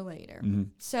until later.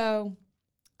 So,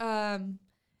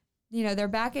 they're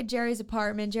back at Jerry's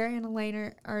apartment. Jerry and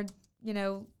Elaine are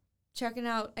checking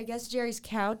out, I guess, Jerry's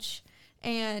couch.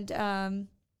 And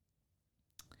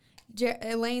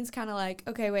Elaine's kind of like,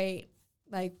 okay, wait,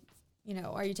 like,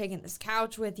 are you taking this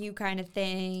couch with you kind of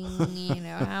thing?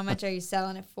 How much are you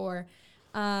selling it for?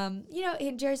 And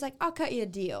Jerry's like, I'll cut you a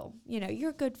deal.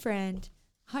 You're a good friend.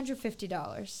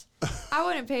 $150. I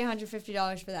wouldn't pay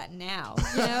 $150 for that now.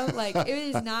 Like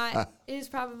it is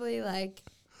probably like,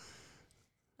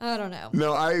 I don't know.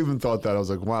 No, I even thought that. I was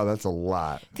like, wow, that's a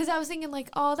lot. Because I was thinking like,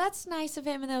 oh, that's nice of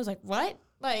him. And then I was like, what?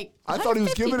 Like, I thought he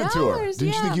was giving it to her. Didn't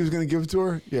you think he was going to give it to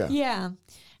her? Yeah. Yeah.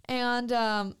 And,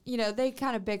 they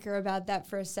kind of bicker about that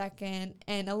for a second.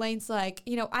 And Elaine's like,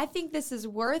 I think this is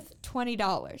worth $20.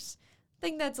 I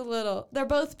think that's they're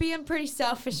both being pretty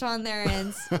selfish on their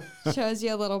ends. Shows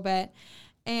you a little bit.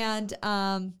 And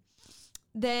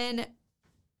then,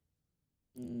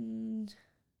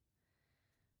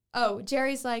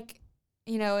 Jerry's like,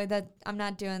 that I'm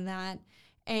not doing that.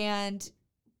 And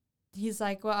he's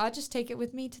like, well, I'll just take it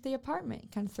with me to the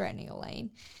apartment, kind of threatening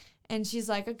Elaine. And she's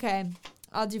like, okay,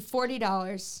 I'll do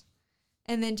 $40.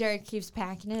 And then Jerry keeps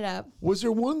packing it up. Was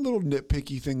there one little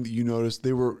nitpicky thing that you noticed?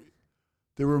 They were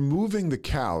moving the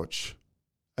couch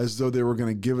as though they were going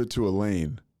to give it to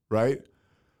Elaine, right?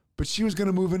 But she was going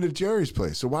to move into Jerry's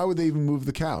place. So why would they even move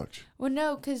the couch? Well,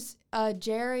 no, because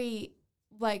Jerry,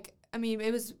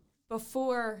 it was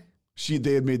before...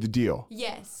 They had made the deal?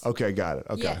 Yes. Okay, got it.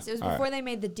 Okay. Yes, it was before they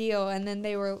made the deal. And then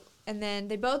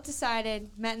they both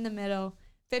decided, met in the middle,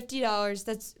 $50.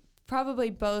 That's probably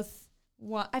both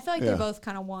won. I feel like they both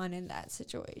kind of won in that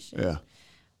situation. Yeah.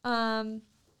 And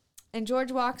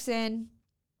George walks in.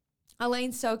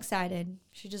 Elaine's so excited.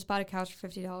 She just bought a couch for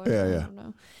 $50. Yeah, I don't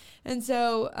know. And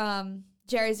so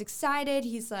Jerry's excited.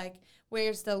 He's like,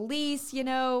 where's the lease,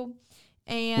 And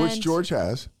which George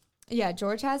has. Yeah,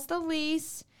 George has the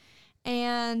lease.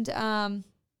 And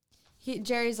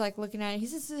Jerry's like looking at it. He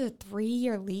says this is a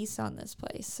 3-year lease on this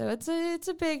place, so it's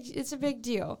a big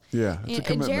deal. Yeah,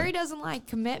 and Jerry doesn't like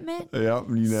commitment. Yeah, I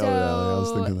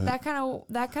was thinking that.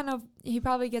 That kind of he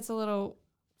probably gets a little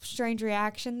strange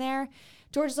reaction there.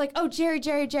 George is like, oh Jerry.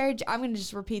 I'm gonna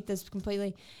just repeat this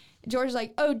completely. George is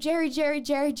like, oh Jerry.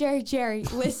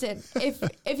 Listen,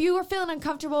 if you are feeling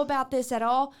uncomfortable about this at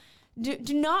all,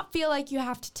 do not feel like you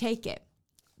have to take it.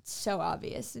 It's so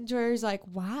obvious. And Jerry's like,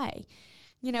 why?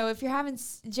 if you're having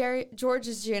George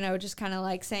is, just kind of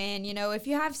like saying, if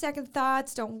you have second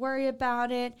thoughts, don't worry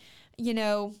about it.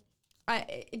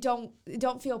 I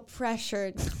don't feel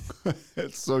pressured.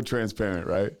 It's so transparent,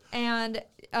 right? And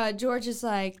George is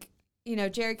like,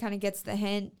 Jerry kind of gets the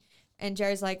hint, and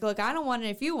Jerry's like, look, I don't want it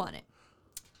if you want it.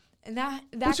 And that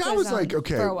Which goes I was on like,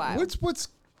 okay, for a while. what's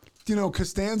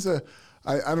Costanza,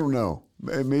 I don't know.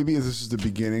 Maybe this is the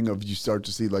beginning of you start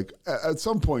to see, like, at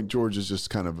some point, George is just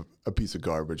kind of a piece of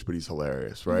garbage, but he's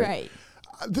hilarious, right? Right.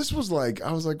 This was like,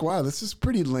 I was like, wow, this is a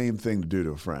pretty lame thing to do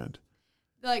to a friend.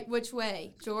 Like, which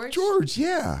way? George? George,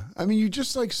 yeah. I mean, you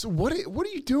just like, so what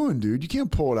are you doing, dude? You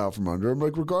can't pull it out from under him.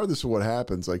 Like, regardless of what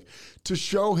happens, like, to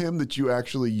show him that you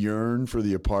actually yearn for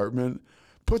the apartment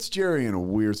puts Jerry in a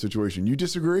weird situation. You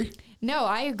disagree? No,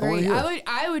 I agree. hear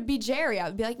I would be Jerry. I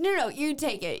would be like, no, you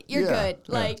take it. You're Yeah, good.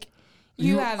 yeah. Like,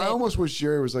 you have it. I almost wish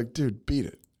Jerry was like, dude, beat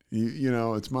it.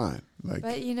 It's mine. Like,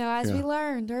 But as we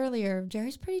learned earlier,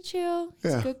 Jerry's pretty chill.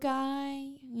 He's Yeah. a good guy.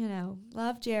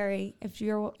 Love Jerry. If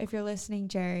you're listening,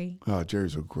 Jerry. oh,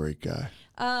 Jerry's a great guy.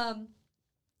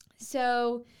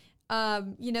 So,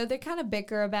 they kind of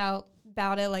bicker about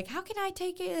it. Like, how can I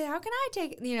take it? How can I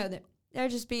take it? They're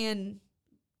just being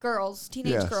girls,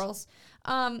 teenage Yes. girls.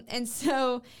 And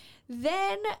so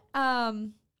then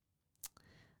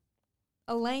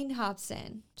Elaine hops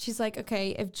in. She's like, okay,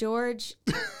 if George,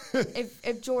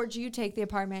 if George, you take the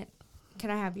apartment,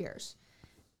 can I have yours?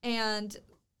 And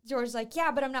George's like,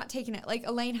 yeah, but I'm not taking it. Like,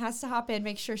 Elaine has to hop in,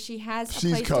 make sure she has a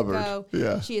She's place covered. to go.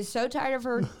 Yeah. She is so tired of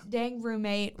her dang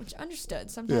roommate, which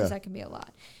understood. Sometimes Yeah. that can be a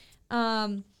lot.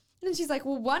 And she's like,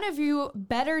 well, one of you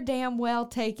better damn well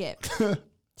take it.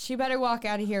 She better walk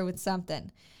out of here with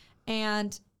something.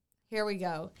 And here we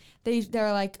go.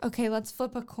 They're like, okay, let's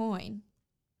flip a coin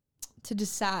to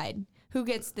decide who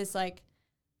gets this, like,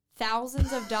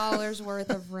 thousands of dollars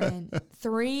worth of rent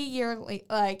 3 year,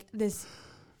 like this.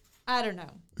 I don't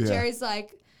know. Yeah. Jerry's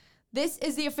like, this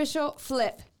is the official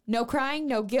flip. No crying,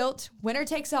 no guilt. Winner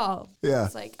takes all. Yeah.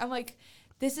 It's like, I'm like,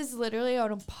 this is literally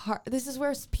on a this is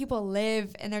where people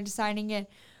live, and they're deciding it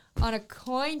on a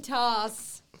coin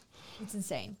toss. It's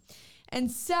insane. And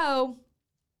so,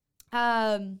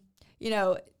 they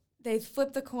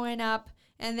flip the coin up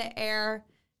in the air,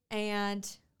 and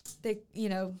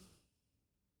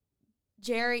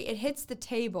Jerry, it hits the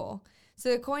table.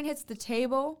 So the coin hits the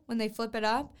table when they flip it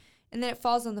up, and then it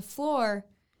falls on the floor.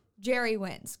 Jerry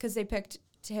wins because they picked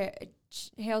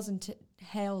heads and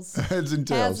tails. Heads and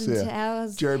tails,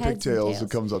 Tails, Jerry heads picked and tails. It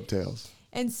comes up tails.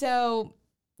 And so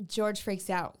George freaks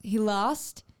out. He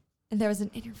lost, and there was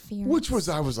an interference.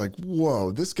 I was like,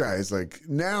 whoa, this guy is like,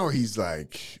 now he's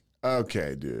like,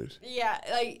 okay, dude. Yeah,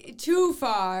 like too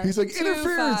far. He's like, Too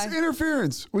interference, far.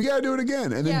 interference. We got to do it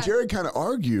again. And then Yeah. Jerry kind of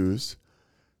argues,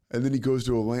 and then he goes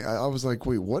to Elaine. I was like,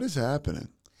 wait, what is happening?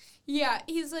 Yeah,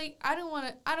 he's like, I don't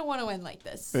want to win like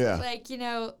this. Yeah. Like,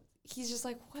 he's just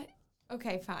like, what?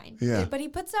 Okay, fine. Yeah. But he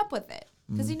puts up with it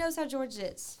because he knows how George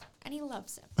is, and he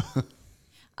loves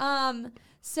him.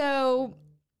 So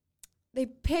they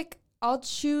pick, I'll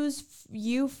choose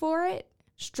you for it.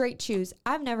 Straight choose.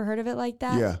 I've never heard of it like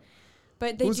that. Yeah.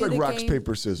 But they It was do like the rocks, game.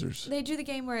 paper, scissors. They do the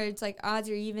game where it's like odds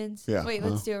or evens. Yeah, Wait,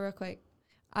 let's do it real quick.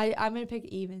 I'm gonna pick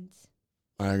evens.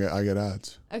 I got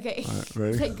odds. Okay. All right,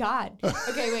 ready? Thank God.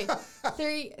 Okay, wait.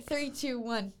 3, 2,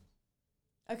 1.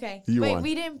 Okay. You wait, won.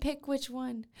 we didn't pick which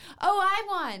one. Oh, I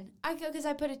won. Because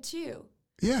I put a 2.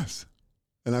 Yes.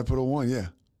 And I put a 1, yeah.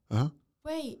 Uh-huh.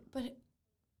 Wait, but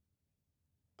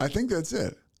I think that's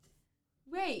it.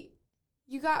 wait.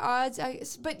 You got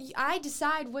odds, but I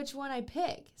decide which one I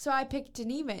pick. So I picked an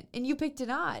even, and you picked an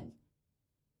odd.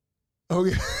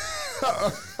 Okay.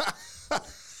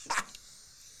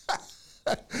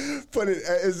 But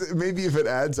maybe if it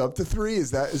adds up to 3,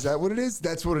 is that what it is?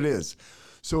 That's what it is.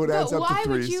 So it adds But up to why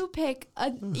 3. would you pick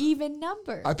an even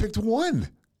number? I picked 1.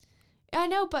 I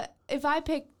know, but if I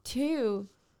pick 2,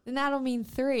 then that'll mean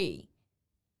 3.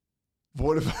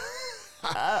 What if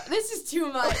This is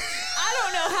too much. I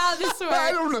don't know how this works.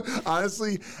 I don't know.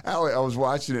 Honestly, Allie, I was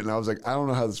watching it and I was like, I don't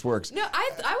know how this works. No,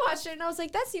 I watched it and I was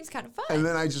like, that seems kind of fun. And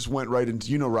then I just went right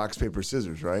into, rocks, paper,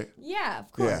 scissors, right? Yeah,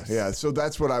 of course. Yeah. So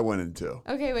that's what I went into.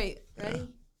 Okay, wait. Ready?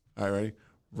 All right, ready?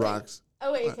 Rocks,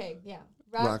 Oh, wait, okay. Yeah.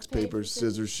 rocks, paper,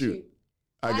 scissors, shoot.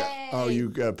 I got. Oh, Hey. you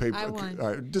got paper. I Okay. won. All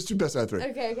right, just do best out of 3.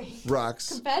 Okay. Rocks.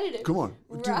 Competitive. Come on.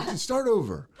 Rock. Start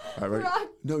over. All right, ready? Rock.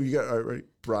 No, you got. All right, ready?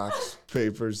 Rocks,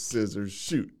 paper, scissors,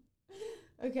 shoot.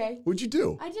 Okay. What'd you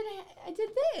do? I did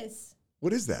this.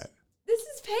 What is that? This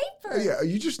is paper. Yeah,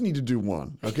 you just need to do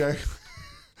 1, okay?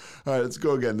 All right, let's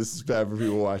go again. This is bad for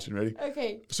people watching. Ready?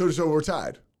 Okay. So we're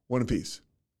tied. 1 apiece.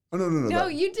 Oh, no. No,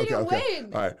 you didn't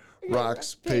win. All right.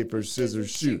 Rocks, paper,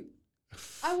 scissors, shoot.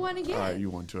 I won again. All right, you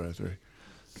won 2 out of 3.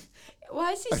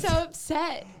 Why is he so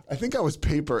upset? I think I was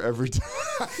paper every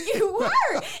time. You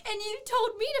were, and you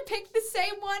told me to pick the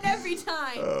same one every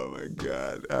time. Oh my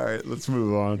God! All right, let's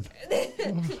move on.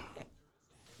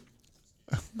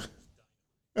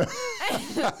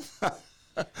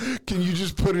 Can you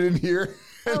just put it in here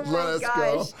and let us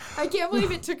go? I can't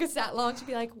believe it took us that long to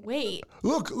be like, wait.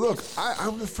 Look!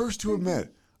 I'm the first to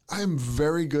admit I'm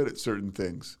very good at certain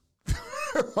things.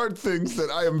 There are things that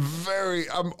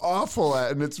I'm awful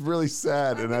at, and it's really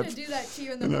sad. I'm going to do that to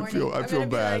you in the morning. I feel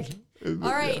bad. Like,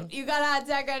 all right, you got odds,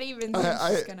 I got evens.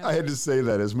 I had to say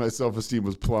that as my self-esteem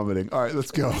was plummeting. All right,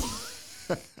 let's go.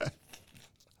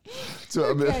 So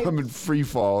Okay. I'm in free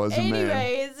fall as a man.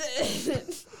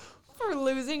 Anyways, we're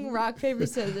losing rock, paper,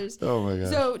 scissors. Oh my God.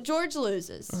 So George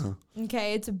loses.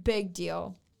 Okay, it's a big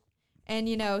deal. And,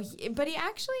 you know, I thought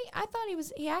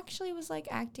he actually was like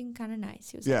acting kind of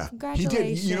nice. He was like, He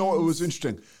congratulations. did. You know what was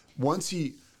interesting? Once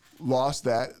he lost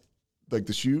that, like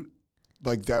the shoot,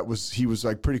 like he was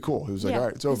like pretty cool. He was like, all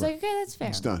right, it's over. He's like, okay, that's fair.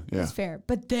 It's done. Yeah. That's fair.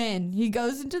 But then he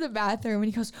goes into the bathroom and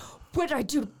he goes, what did I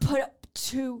do to put up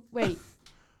to, wait,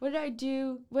 what did I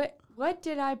do? What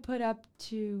did I put up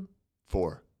to?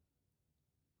 4.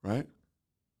 Right?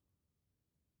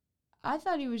 I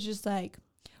thought he was just like,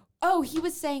 oh, he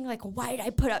was saying like, why did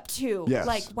I put up 2? Yes.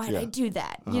 Like, why did I do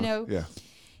that? You know? Yeah.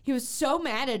 He was so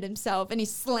mad at himself, and he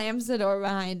slams the door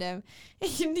behind him.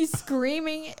 And he's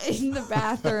screaming in the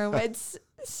bathroom. It's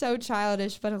so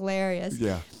childish, but hilarious.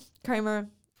 Yeah. Kramer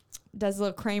does a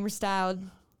little Kramer style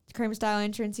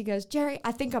entrance. He goes, Jerry,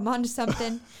 I think I'm onto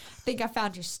something. I think I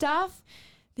found your stuff.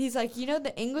 He's like, you know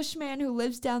the Englishman who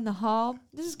lives down the hall?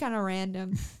 This is kind of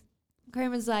random.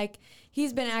 Kramer's like,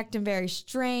 he's been acting very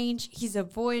strange. He's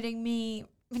avoiding me.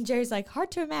 And Jerry's like,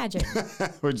 hard to imagine.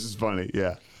 Which is funny.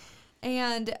 Yeah.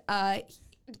 And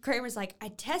Kramer's like, I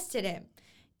tested him.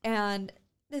 And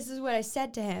this is what I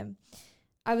said to him.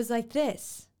 I was like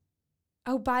this.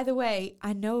 Oh, by the way,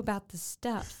 I know about the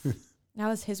stuff. That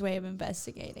was his way of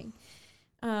investigating.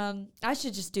 I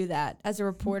should just do that as a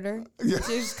reporter. Yeah.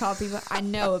 So just call people. I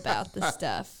know about the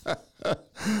stuff.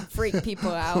 Freak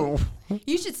people out.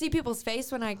 You should see people's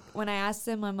face when I ask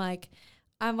them. I'm like,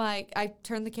 I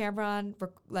turn the camera on,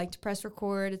 to press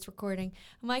record. It's recording.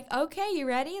 I'm like, okay, you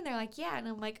ready? And they're like, yeah. And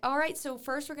I'm like, all right. So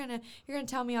first you're gonna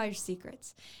tell me all your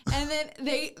secrets. And then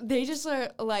they just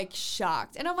are like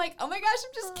shocked. And I'm like, oh my gosh,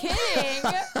 I'm just kidding.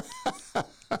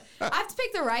 I have to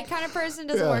pick the right kind of person.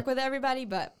 Doesn't work with everybody,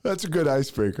 but that's a good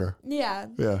icebreaker. Yeah.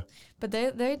 Yeah. But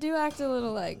they do act a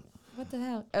little like, what the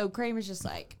hell? Oh, Kramer's just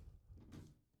like,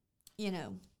 you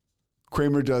know.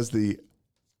 Kramer does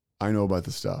I know about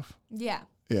the stuff. Yeah.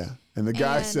 Yeah. And the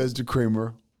guy says to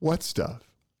Kramer, what stuff?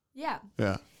 Yeah.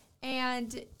 Yeah.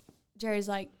 And Jerry's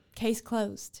like, case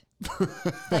closed.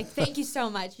 Like, thank you so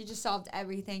much. You just solved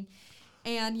everything.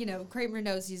 And, you know, Kramer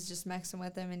knows he's just messing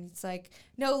with him. And it's like,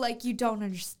 no, like, you don't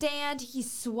understand. He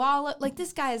swallowed. Like,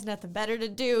 this guy has nothing better to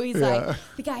do. He's like,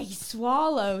 the guy he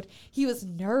swallowed. He was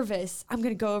nervous. I'm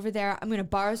going to go over there. I'm going to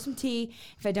borrow some tea.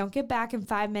 If I don't get back in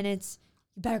 5 minutes,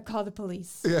 you better call the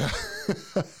police. Yeah.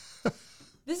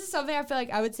 This is something I feel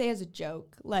like I would say as a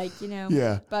joke. Like, you know.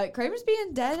 Yeah. But Kramer's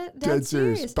being dead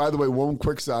serious. By the way, one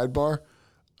quick sidebar.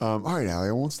 All right, Allie,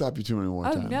 I won't stop you too many more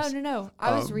times. No.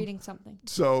 I was reading something.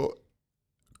 So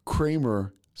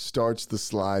Kramer starts the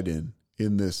slide in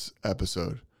this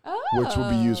episode, which will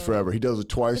be used forever. He does it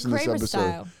twice in this Kramer episode.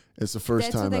 style. It's the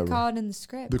first time ever. That's what they call it in the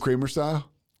script. The Kramer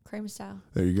style? Kramer style.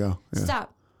 There you go. Yeah.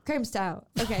 Stop. Kramer style.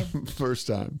 Okay. First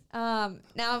time.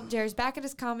 Now Jerry's back at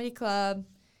his comedy club.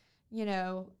 You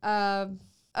know.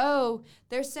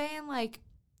 They're saying like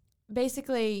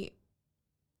basically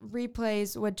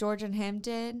replays what George and him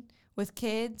did with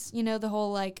kids. You know, the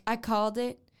whole like, I called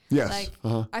it. Yes. Like,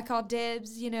 I called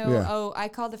dibs, you know. Yeah. Oh, I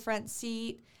called the front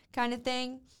seat kind of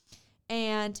thing.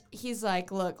 And he's like,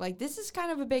 look, like, this is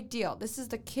kind of a big deal. This is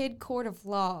the kid court of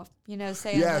law, you know,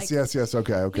 saying yes.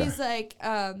 Okay. He's like,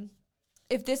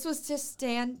 if this was to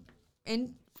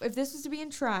be in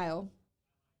trial,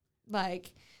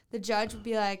 like, the judge would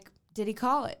be like, did he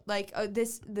call it? Like,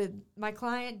 my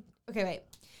client, okay, wait.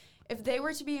 If they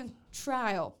were to be in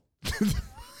trial,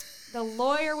 the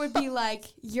lawyer would be like,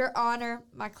 Your Honor,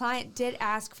 my client did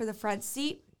ask for the front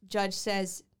seat. Judge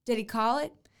says, did he call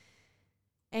it?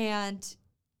 And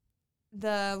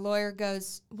the lawyer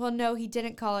goes, well, no, he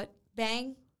didn't call it.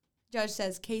 Bang. Judge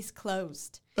says, case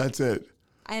closed. That's it.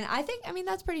 And I mean,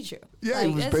 that's pretty true. Yeah, Like,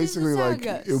 it was this basically is how like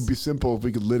goes. it would be simple if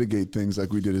we could litigate things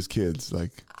like we did as kids.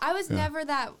 Like I was never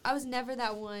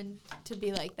that one to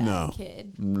be like that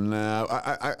kid. No,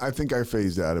 I think I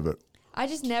phased out of it. I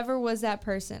just never was that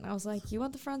person. I was like, you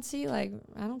want the front seat? Like,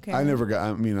 I don't care. I never got.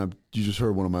 I mean, you just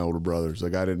heard one of my older brothers.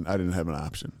 Like I didn't have an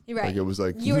option. You're right. Like it was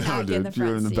like You were no, not getting dude, the front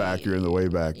you're in the seat. back. You're in the way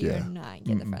back. You're Yeah. not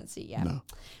getting the front seat. Yeah. No.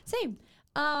 Same.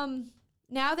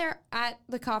 Now they're at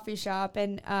the coffee shop,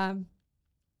 and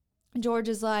George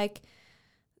is like,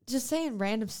 just saying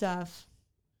random stuff.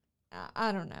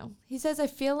 I don't know. He says, I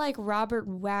feel like Robert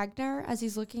Wagner as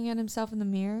he's looking at himself in the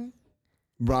mirror.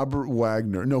 Robert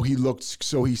Wagner. No, he looked.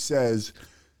 So he says.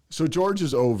 So George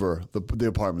is over the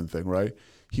apartment thing, right?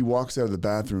 He walks out of the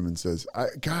bathroom and says,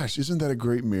 "Gosh, isn't that a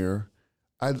great mirror?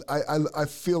 I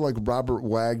feel like Robert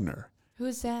Wagner, Who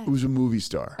is that? who's a movie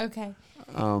star." Okay.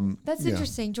 That's yeah.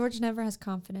 interesting. George never has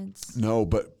confidence. No,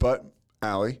 but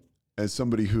Allie, as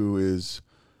somebody who is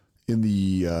in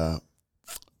the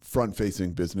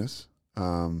front-facing business,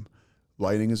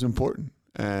 lighting is important,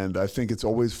 and I think it's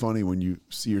always funny when you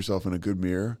see yourself in a good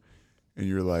mirror, and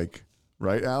you're like,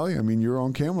 right, Allie? I mean, you're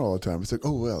on camera all the time. It's like,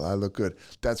 oh well, I look good.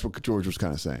 That's what George was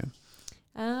kind of saying.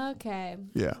 Okay.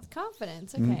 Yeah.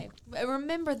 Confidence. Okay.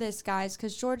 Remember this, guys,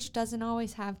 because George doesn't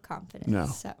always have confidence. No.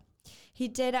 So he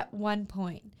did at one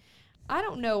point. I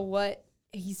don't know what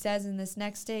he says in this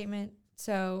next statement.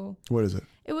 So What is it?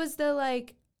 it was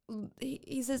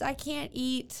he says, I can't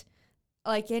eat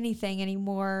like anything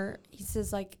anymore. He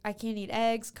says, like, I can't eat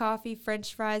eggs, coffee,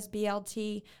 French fries,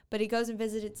 BLT. But he goes and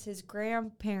visits his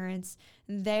grandparents,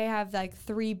 and they have like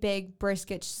 3 big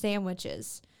brisket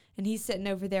sandwiches. And he's sitting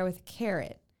over there with a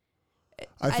carrot.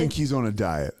 I think he's on a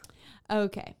diet.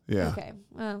 Okay. Yeah. Okay.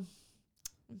 Well,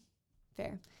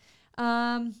 fair.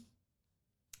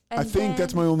 I think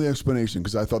that's my only explanation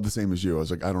because I thought the same as you. I was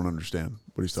like, I don't understand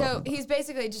what he's talking So about. he's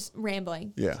basically just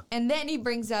rambling. Yeah. And then he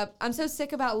brings up, I'm so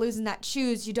sick about losing that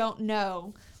shoes you don't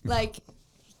know. Like,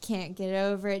 he can't get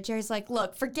over it. Jerry's like,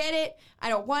 look, forget it. I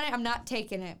don't want it. I'm not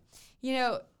taking it. You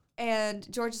know, and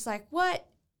George is like, what?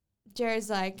 Jerry's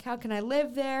like, how can I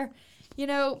live there? You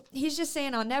know, he's just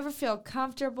saying, I'll never feel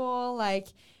comfortable. Like,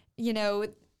 you know,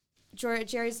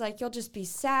 Jerry's like, you'll just be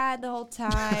sad the whole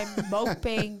time,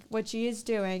 moping, which he is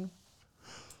doing.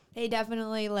 They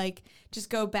definitely, like, just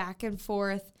go back and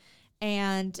forth.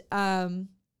 And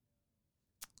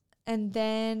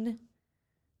then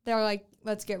they're like,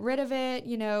 let's get rid of it,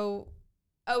 you know.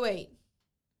 Oh, wait.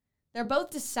 They're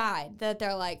both decide that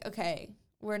they're like, okay,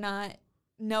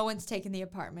 no one's taking the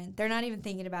apartment. They're not even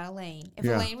thinking about Elaine. If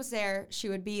Elaine was there, she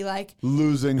would be like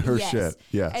losing her yes. shit.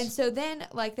 Yes. And so then,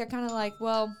 like, they're kind of like,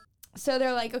 well, so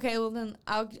they're like, okay, well then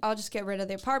I'll just get rid of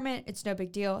the apartment. It's no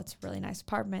big deal. It's a really nice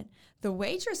apartment. The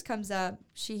waitress comes up.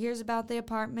 She hears about the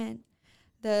apartment.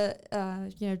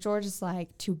 George is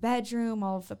like 2-bedroom,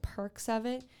 all of the perks of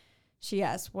it. She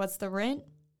asks, what's the rent?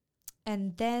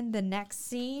 And then the next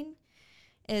scene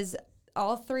is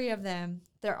all 3 of them.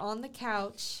 They're on the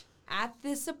couch at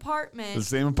this apartment. The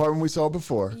same apartment we saw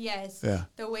before. Yes. Yeah.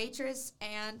 The waitress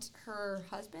and her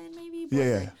husband, maybe?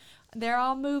 Yeah. They're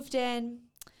all moved in.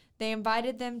 They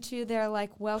invited them to their,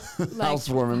 like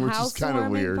housewarming, which is kind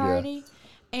of weird. Party.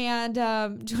 Yeah.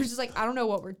 And George is like, I don't know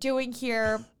what we're doing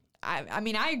here. I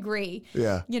mean, I agree.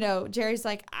 Yeah. You know, Jerry's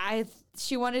like,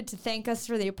 she wanted to thank us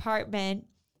for the apartment.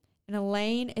 And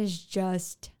Elaine is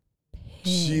just pissed.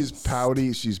 She's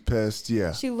pouty. She's pissed.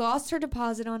 Yeah. She lost her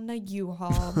deposit on the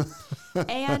U-Haul.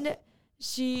 And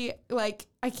she, like,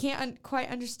 I can't quite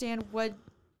understand what.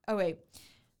 Oh, wait.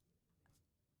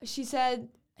 She said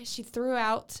she threw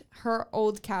out her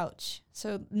old couch.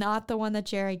 So not the one that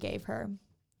Jerry gave her.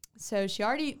 So she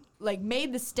already, like,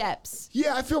 made the steps.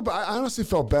 Yeah, I honestly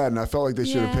felt bad, and I felt like they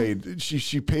should have Yeah. paid.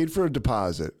 She paid for a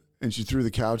deposit, and she threw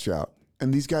the couch out.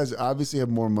 And these guys obviously have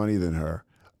more money than her.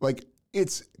 Like,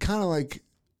 it's kind of like,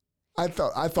 I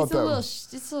thought It's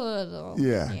that. it's a little.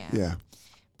 Yeah.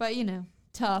 But, you know,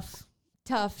 tough.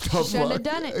 Tough Shouldn't luck. have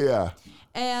done it. Yeah.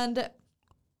 And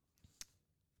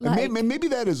And maybe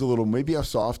that is a little, maybe I've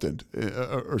softened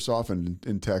or softened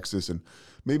in Texas, and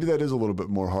maybe that is a little bit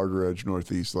more harder edge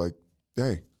Northeast. Like,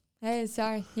 hey,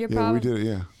 sorry, your yeah, problem. we did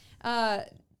it. Yeah.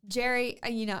 Jerry,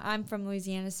 you know, I'm from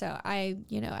Louisiana, so I,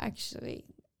 you know, actually,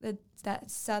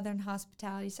 that Southern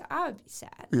hospitality, so I would be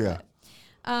sad. Yeah.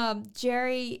 But,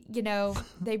 Jerry, you know,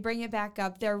 they bring it back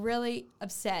up. They're really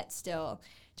upset still.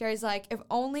 Jerry's like, if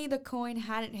only the coin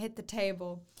hadn't hit the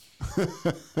table.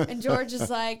 And George is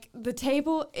like, the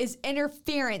table is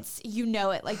interference. You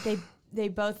know it. Like, they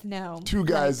both know. 2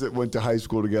 guys that went to high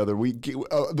school together.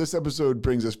 This episode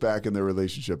brings us back in their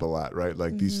relationship a lot, right?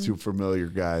 Like these 2 familiar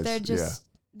guys. They're just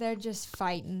they're just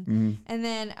fighting. Mm-hmm. And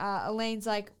then Elaine's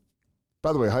like,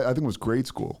 By the way, I think it was grade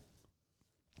school.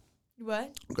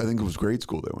 what? I think it was grade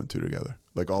school they went to together.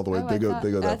 Like all the way. Oh, They go that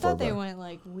I far thought they back. went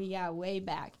like way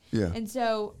back. Yeah. And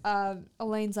so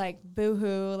Elaine's like,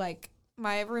 boo-hoo, like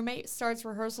my roommate starts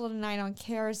rehearsal tonight on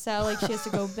Carousel. Like she has to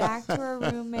go back to her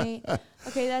roommate.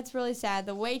 Okay, that's really sad.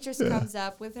 The waitress comes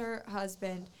up with her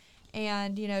husband,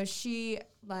 and you know she's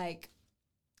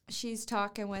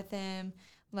talking with him,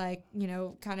 like you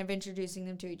know, kind of introducing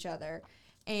them to each other,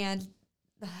 and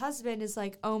the husband is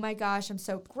like, "Oh my gosh, I'm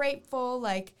so grateful.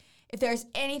 Like, if there's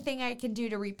anything I can do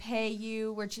to repay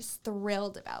you, we're just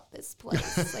thrilled about this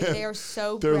place. Like, they are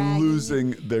so They're bragging,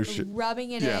 losing their shit.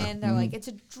 rubbing it Yeah. in. They're like, it's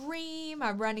a dream.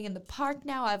 I'm running in the park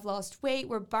now. I've lost weight.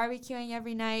 We're barbecuing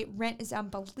every night. Rent is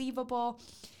unbelievable."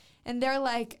 And they're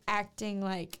like acting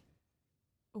like,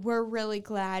 we're really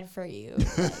glad for you.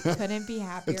 Like, couldn't be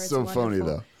happier. It's so funny, wonderful.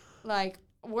 though. Like,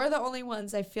 we're the only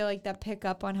ones I feel like that pick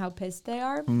up on how pissed they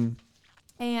are.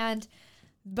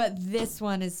 But this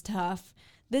one is tough.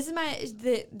 This is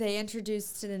they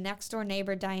introduced to the next door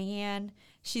neighbor, Diane.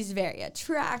 She's very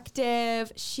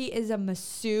attractive. She is a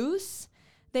masseuse.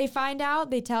 They find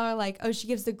out, they tell her like, oh, she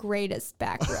gives the greatest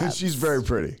back rubs. She's very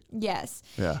pretty. Yes.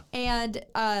 Yeah. And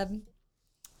like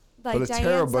But a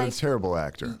Diane's like, terrible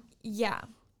actor. yeah.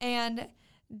 And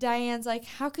Diane's like,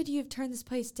 how could you have turned this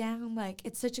place down? Like,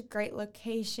 it's such a great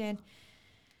location.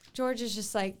 George is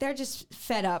just like, they're just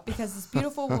fed up because this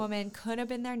beautiful woman could have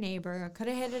been their neighbor, could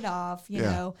have hit it off, you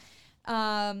know.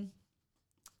 And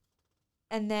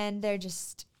then they're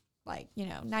just like, you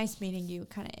know, nice meeting you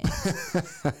kind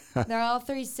of. They're all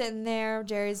three sitting there.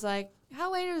 Jerry's like,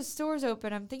 how late are the stores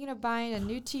open? I'm thinking of buying a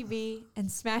new TV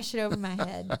and smash it over my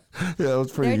head. Yeah, that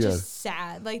was pretty They're good. just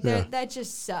sad. Like, that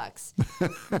just sucks.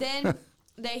 Then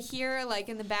they hear, like,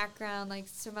 in the background, like,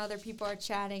 some other people are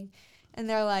chatting, and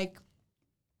they're like,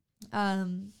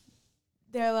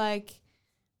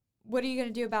 what are you going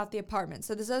to do about the apartment?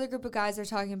 So this other group of guys are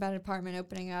talking about an apartment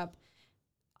opening up.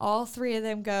 All three of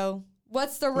them go,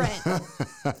 what's the rent?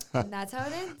 And that's how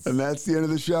it ends. And that's the end of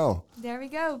the show. There we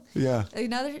go. Yeah.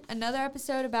 Another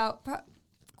episode about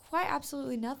quite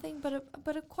absolutely nothing,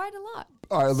 but quite a lot.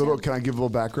 All right, can I give a little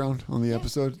background on the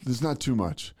episode? There's not too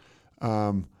much.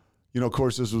 You know, of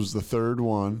course, this was the third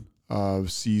one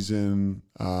of season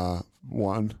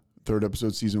one, third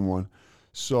episode, season one.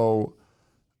 So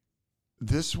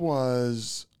this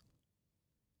was,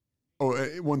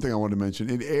 one thing I wanted to mention.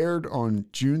 It aired on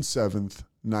June 7th,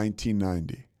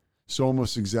 1990. So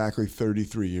almost exactly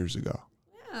 33 years ago.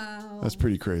 Oh. That's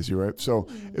pretty crazy, right? So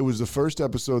it was the first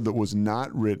episode that was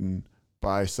not written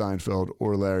by Seinfeld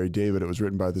or Larry David. It was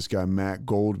written by this guy, Matt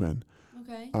Goldman.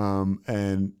 Okay.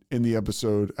 And in the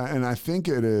episode, and I think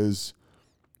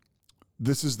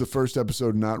this is the first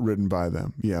episode not written by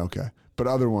them. Yeah, okay. But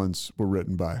other ones were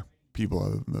written by people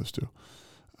other than those two.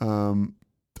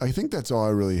 I think that's all I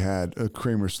really had. A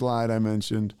Kramer slide I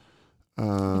mentioned.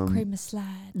 Kramer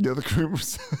slide. Yeah, the Kramer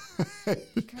slide.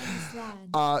 Kramer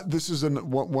slide. This is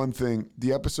one thing.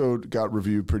 The episode got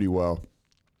reviewed pretty well.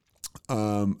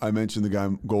 I mentioned the guy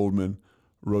Goldman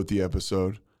wrote the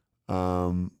episode.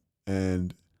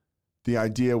 And the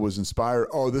idea was inspired.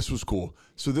 Oh, this was cool.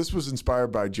 So this was inspired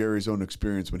by Jerry's own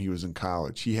experience when he was in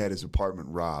college. He had his apartment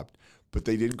robbed, but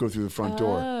they didn't go through the front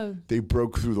door. They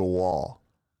broke through the wall,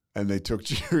 and they took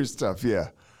Jerry's stuff. Yeah.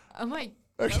 Oh my.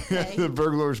 Okay. The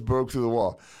burglars broke through the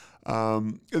wall.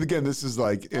 And again, this is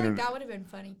like that would have been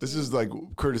funny. This too. is like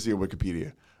courtesy of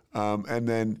Wikipedia. And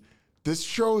then this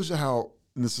shows how,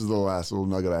 and this is the last little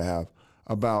nugget I have,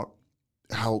 about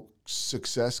how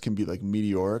success can be like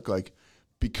meteoric. Like,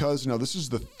 because this is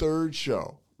the third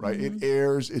show, right? Mm-hmm. It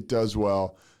airs, it does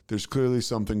well. There's clearly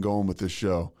something going with this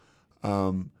show.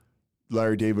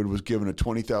 Larry David was given a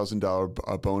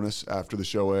 $20,000 bonus after the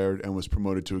show aired and was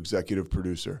promoted to executive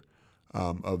producer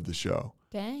of the show.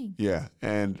 Dang. Yeah.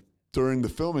 And during the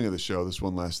filming of the show, this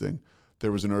one last thing,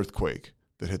 there was an earthquake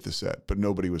that hit the set, but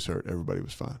nobody was hurt. Everybody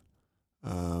was fine.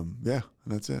 Yeah,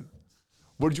 and that's it.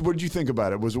 What did you think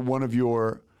about it? Was it one of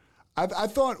your... I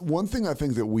thought one thing I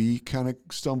think that we kind of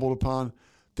stumbled upon,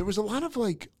 there was a lot of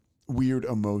like weird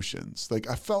emotions. Like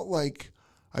I felt like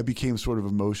I became sort of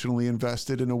emotionally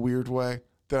invested in a weird way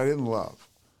that I didn't love.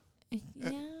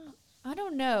 Yeah, I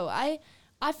don't know. I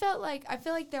feel like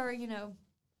there were,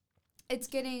 it's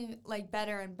getting like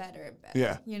better and better and better.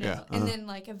 Yeah. Yeah. And then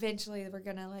like eventually we're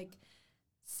gonna like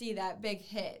see that big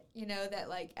hit, that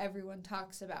like everyone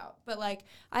talks about. But like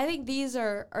I think these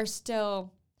are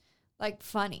still like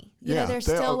funny. They're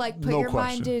still like put no your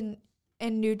question. mind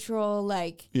in neutral,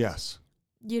 like Yes.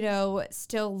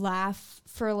 still laugh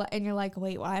and you're like,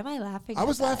 wait, why am I laughing? I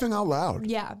was at that? laughing out loud.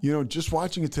 Yeah. Just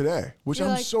watching it today, which You're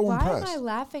I'm like, so why impressed. am I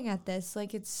laughing at this?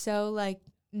 Like, it's so like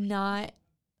not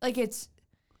like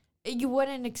you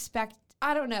wouldn't expect.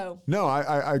 I don't know. No,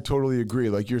 I totally agree.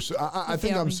 Like I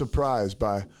think I'm surprised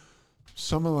by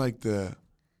some of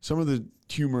the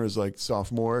humor is like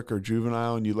sophomoric or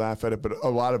juvenile, and you laugh at it, but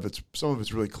some of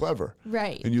it's really clever,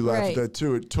 Right? And you laugh at that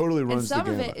too. It totally runs the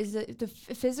gamut. And some of it is the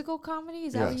physical comedy.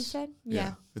 Is that what you said?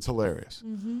 Yeah, it's hilarious.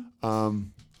 Mm-hmm. All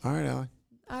right, Allie.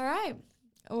 All right.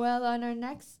 Well, on our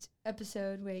next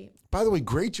episode, By the way,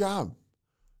 great job.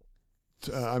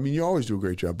 You always do a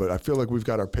great job, but I feel like we've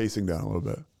got our pacing down a little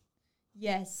bit.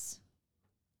 Yes.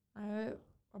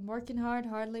 I'm working hard,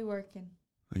 hardly working.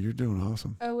 You're doing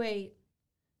awesome. Oh wait.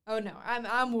 Oh no,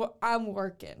 I'm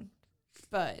working,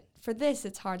 but for this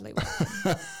it's hardly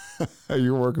working.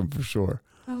 You're working for sure.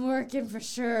 I'm working for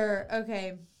sure.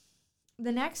 Okay.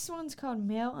 The next one's called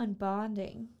Male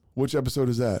Unbonding. Which episode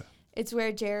is that? It's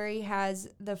where Jerry has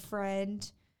the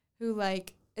friend who,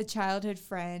 like, a childhood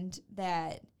friend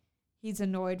that he's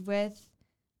annoyed with.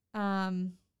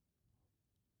 And,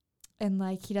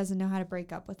 like, he doesn't know how to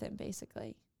break up with him,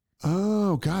 basically.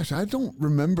 Oh, gosh. I don't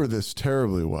remember this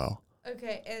terribly well.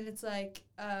 Okay, and it's like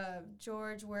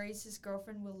George worries his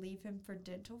girlfriend will leave him for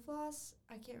dental floss.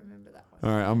 I can't remember that one.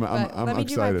 All right, I'm let me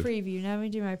excited. do my preview. Now let me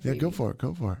do my preview. Yeah, go for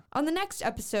it. On the next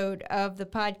episode of the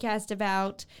podcast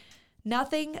about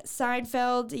nothing,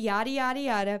 Seinfeld, yada, yada,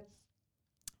 yada,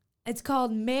 it's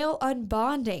called Male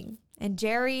Unbonding. And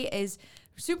Jerry is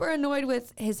super annoyed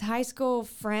with his high school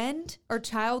friend or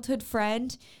childhood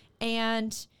friend,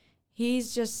 and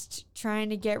he's just trying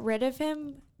to get rid of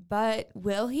him. But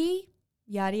will he?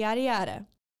 Yada, yada, yada.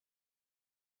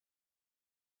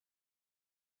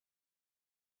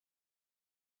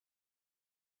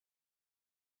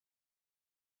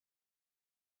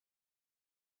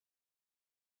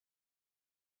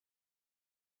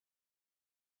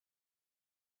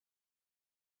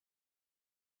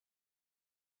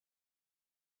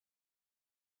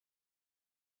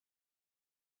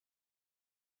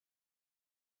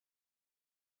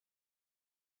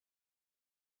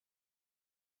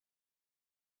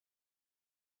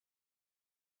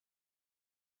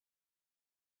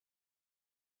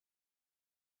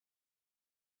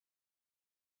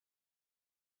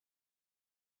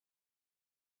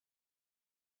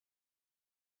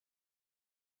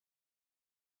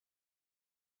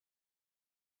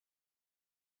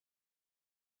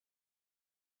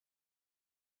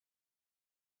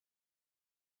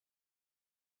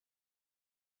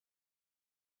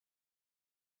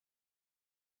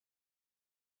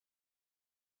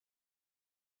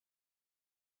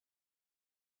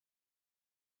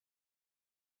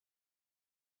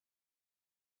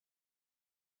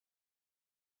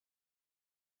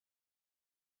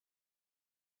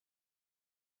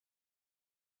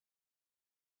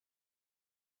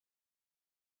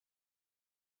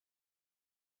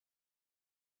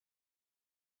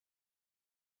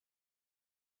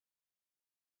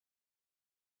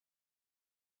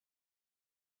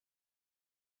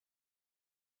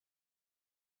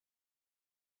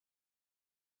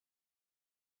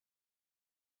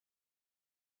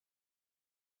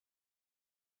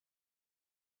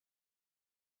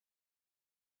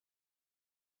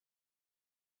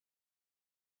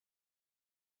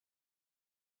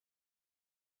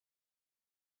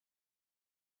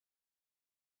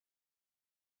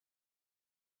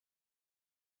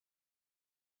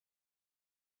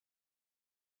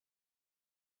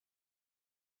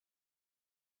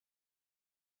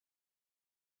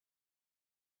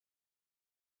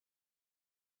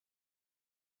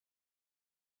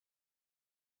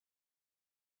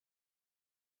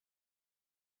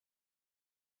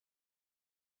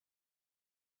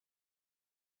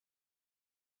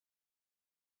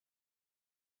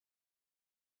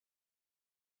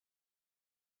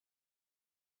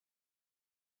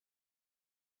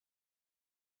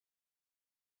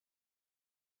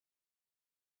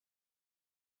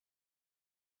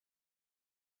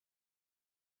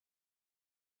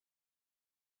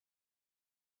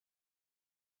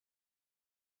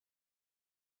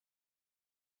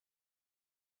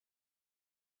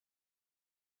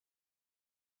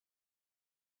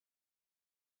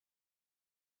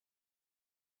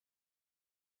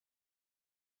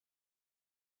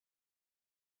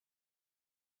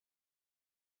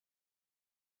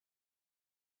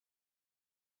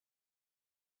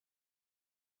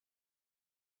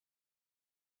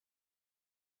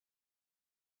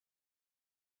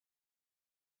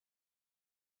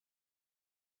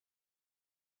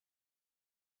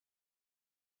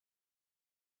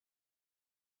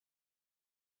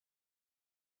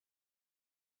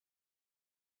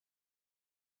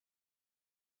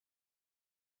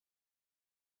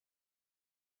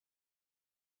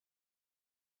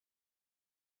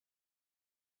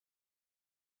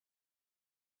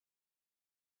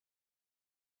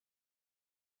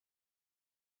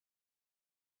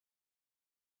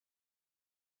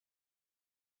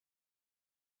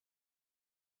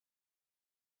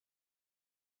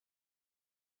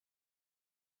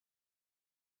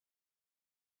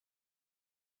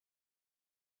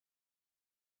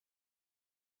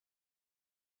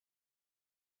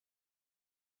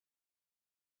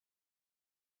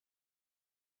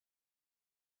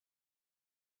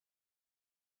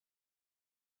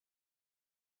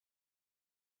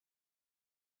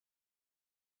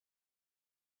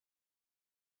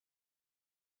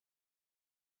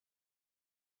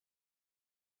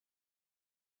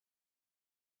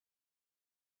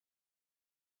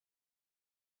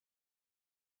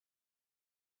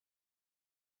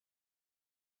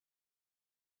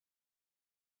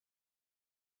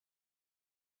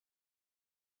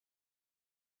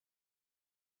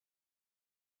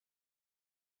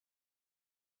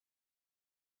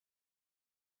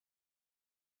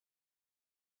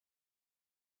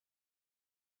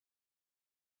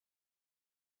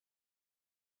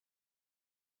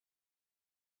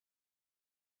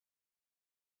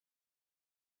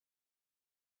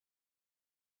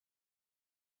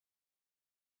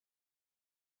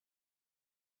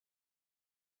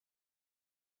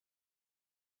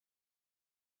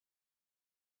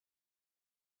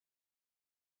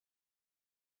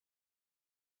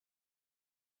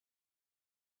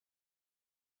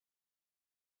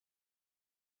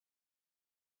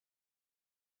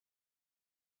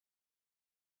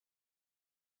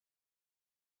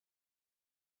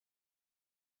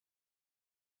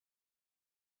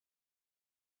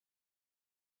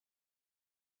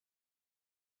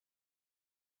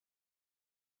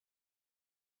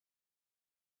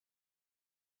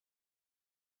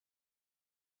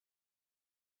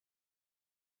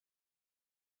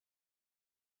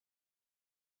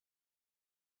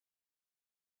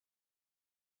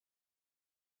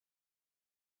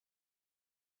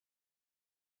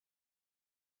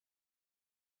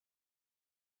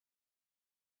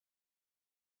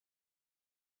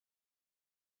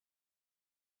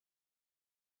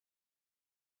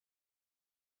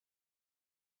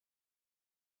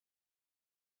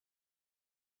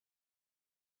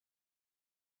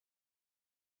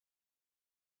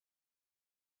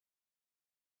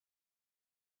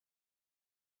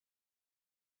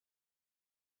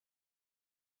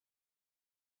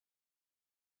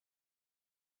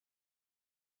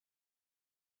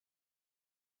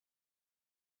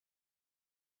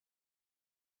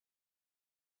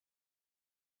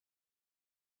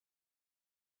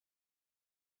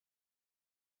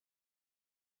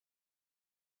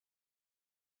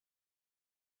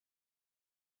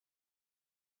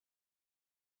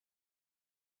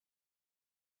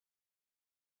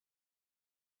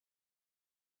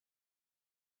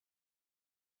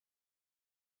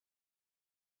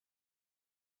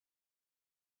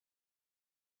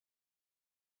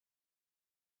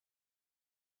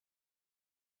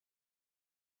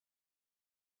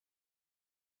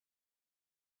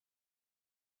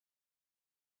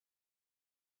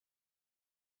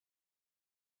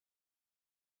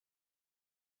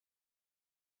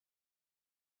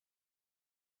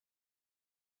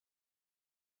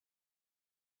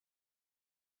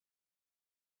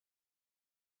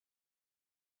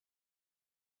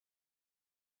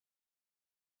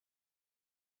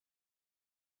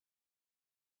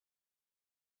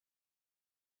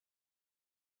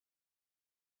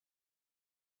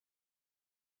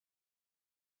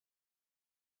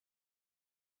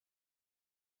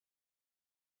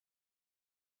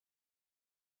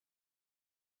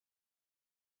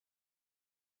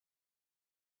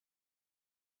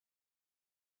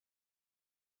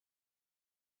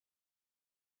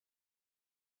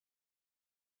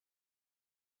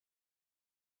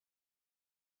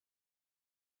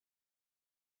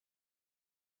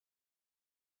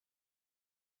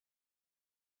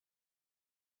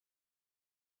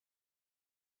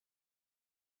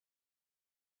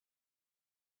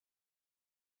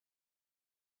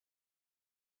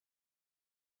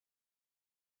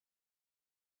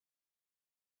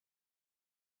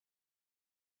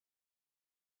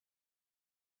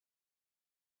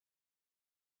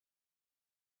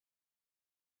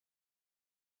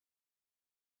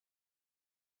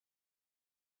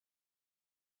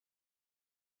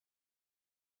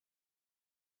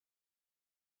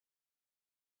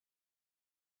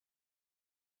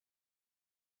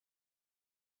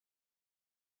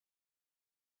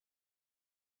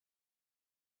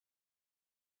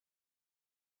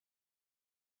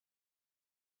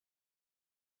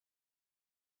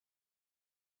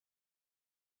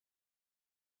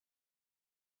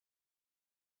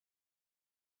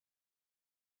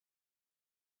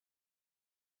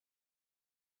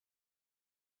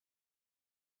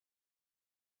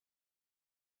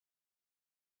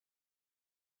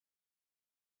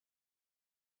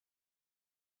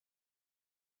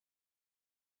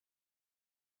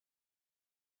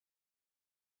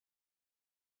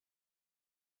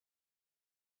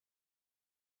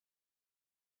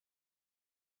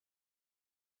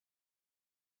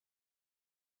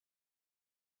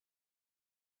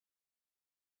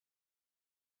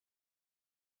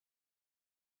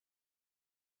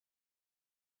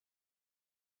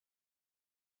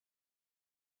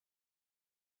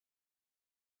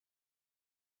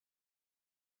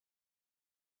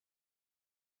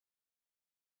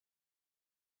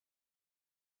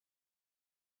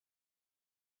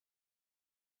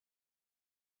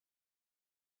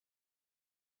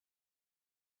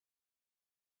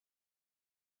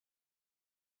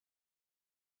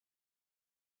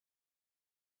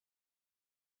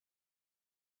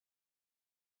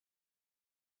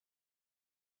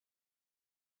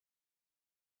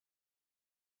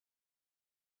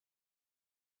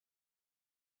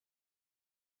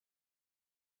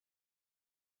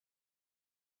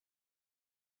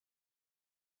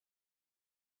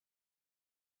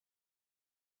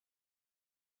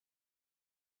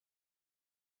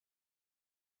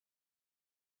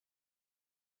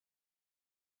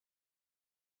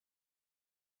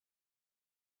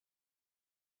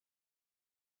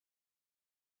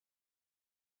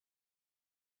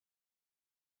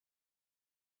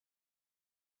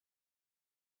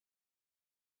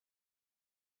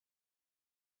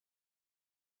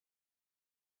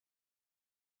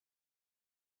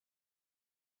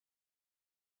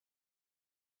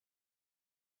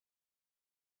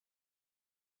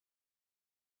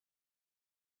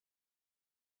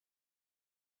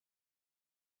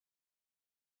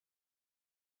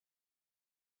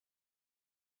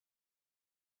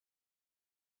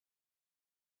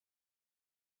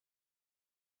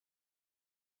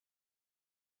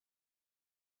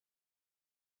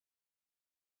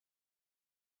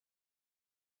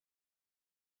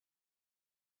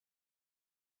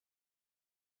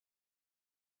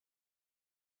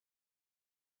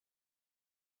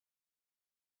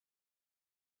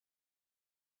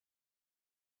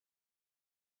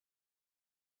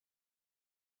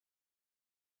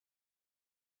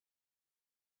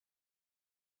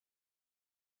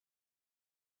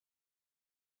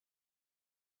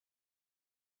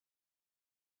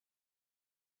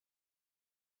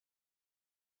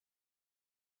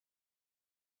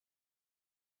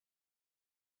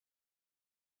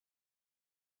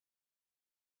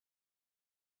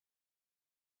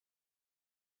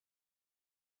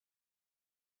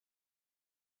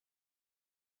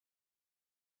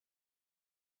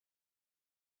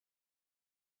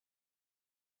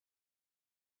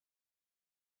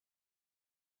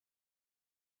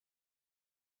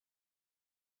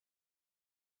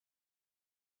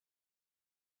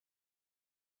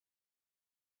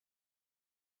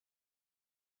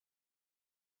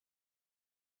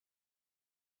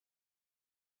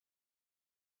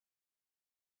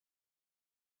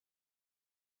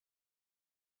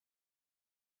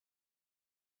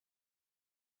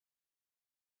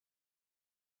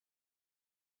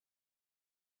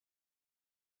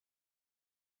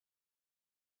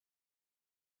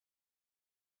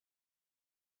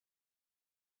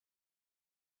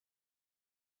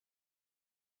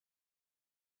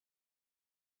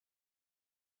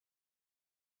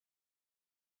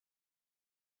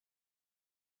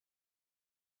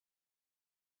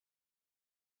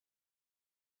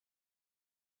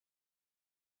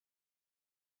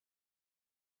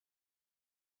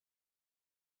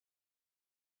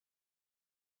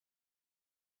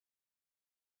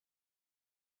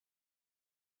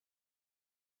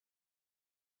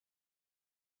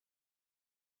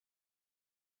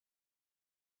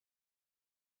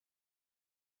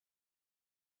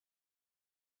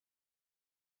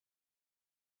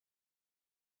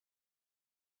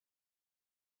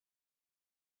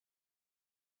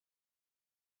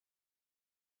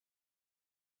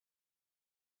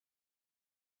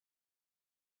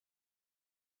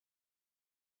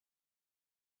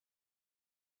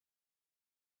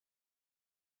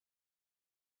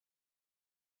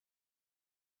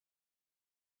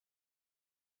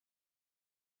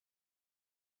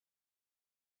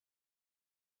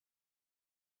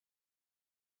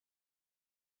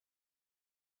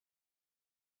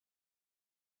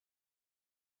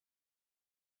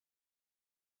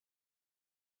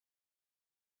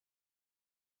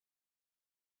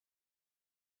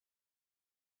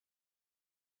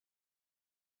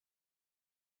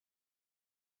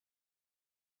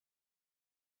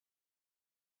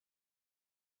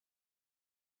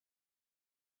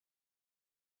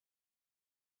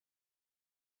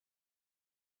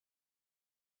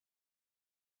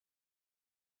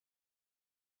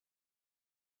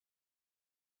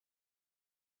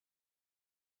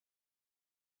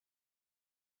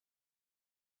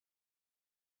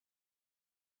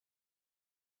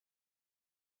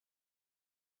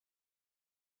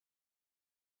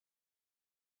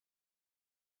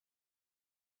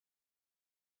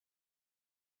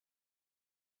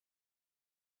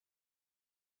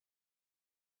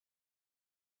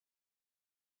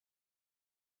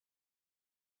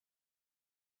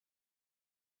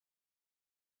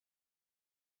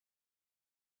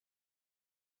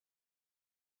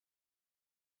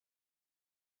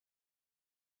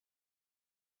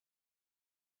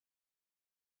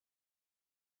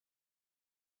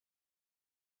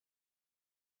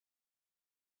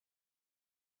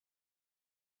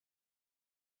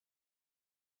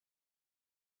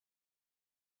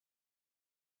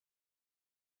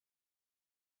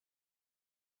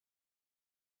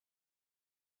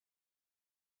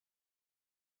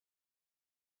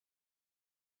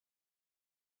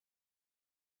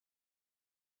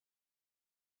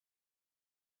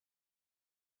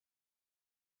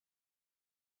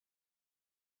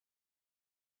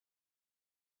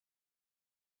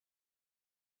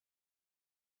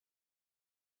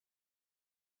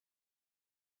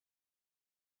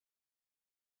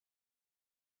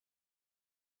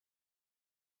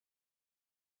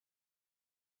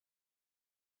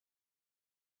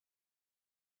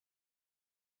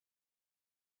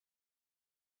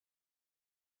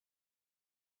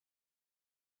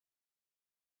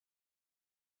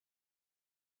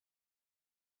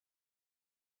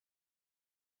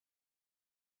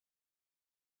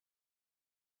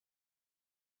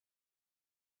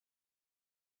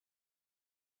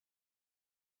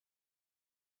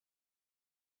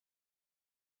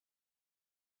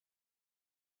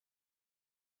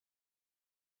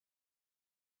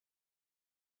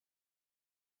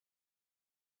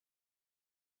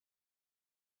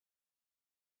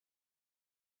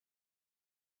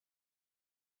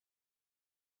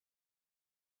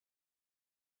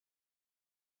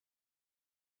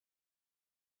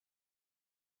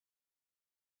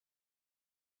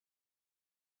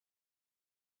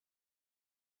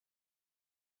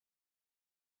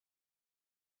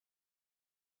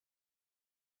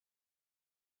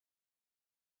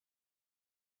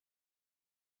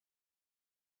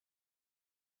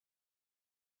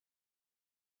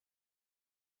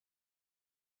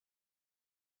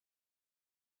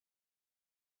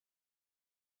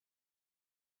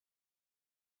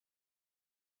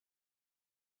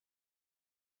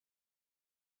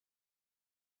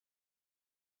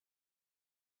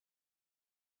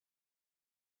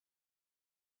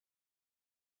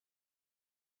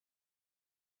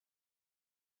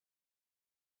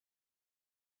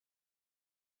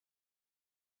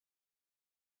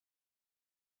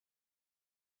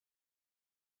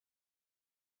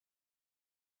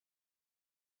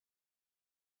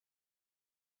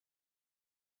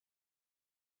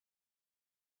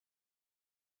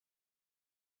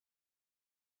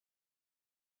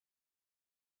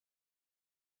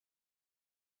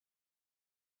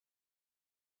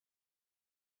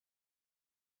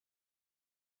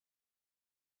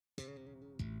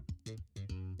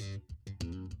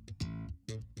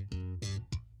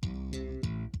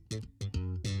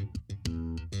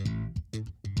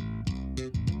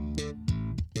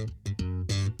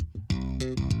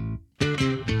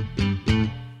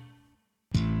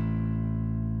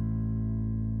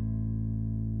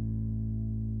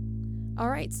 All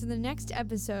right, so the next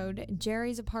episode,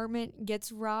 Jerry's apartment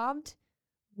gets robbed.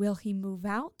 Will he move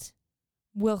out?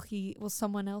 Will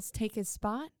someone else take his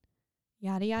spot?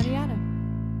 Yada, yada, yada.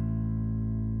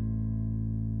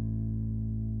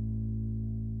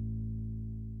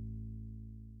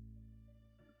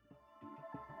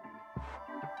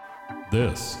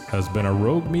 This has been a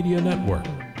Rogue Media Network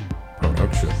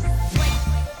production.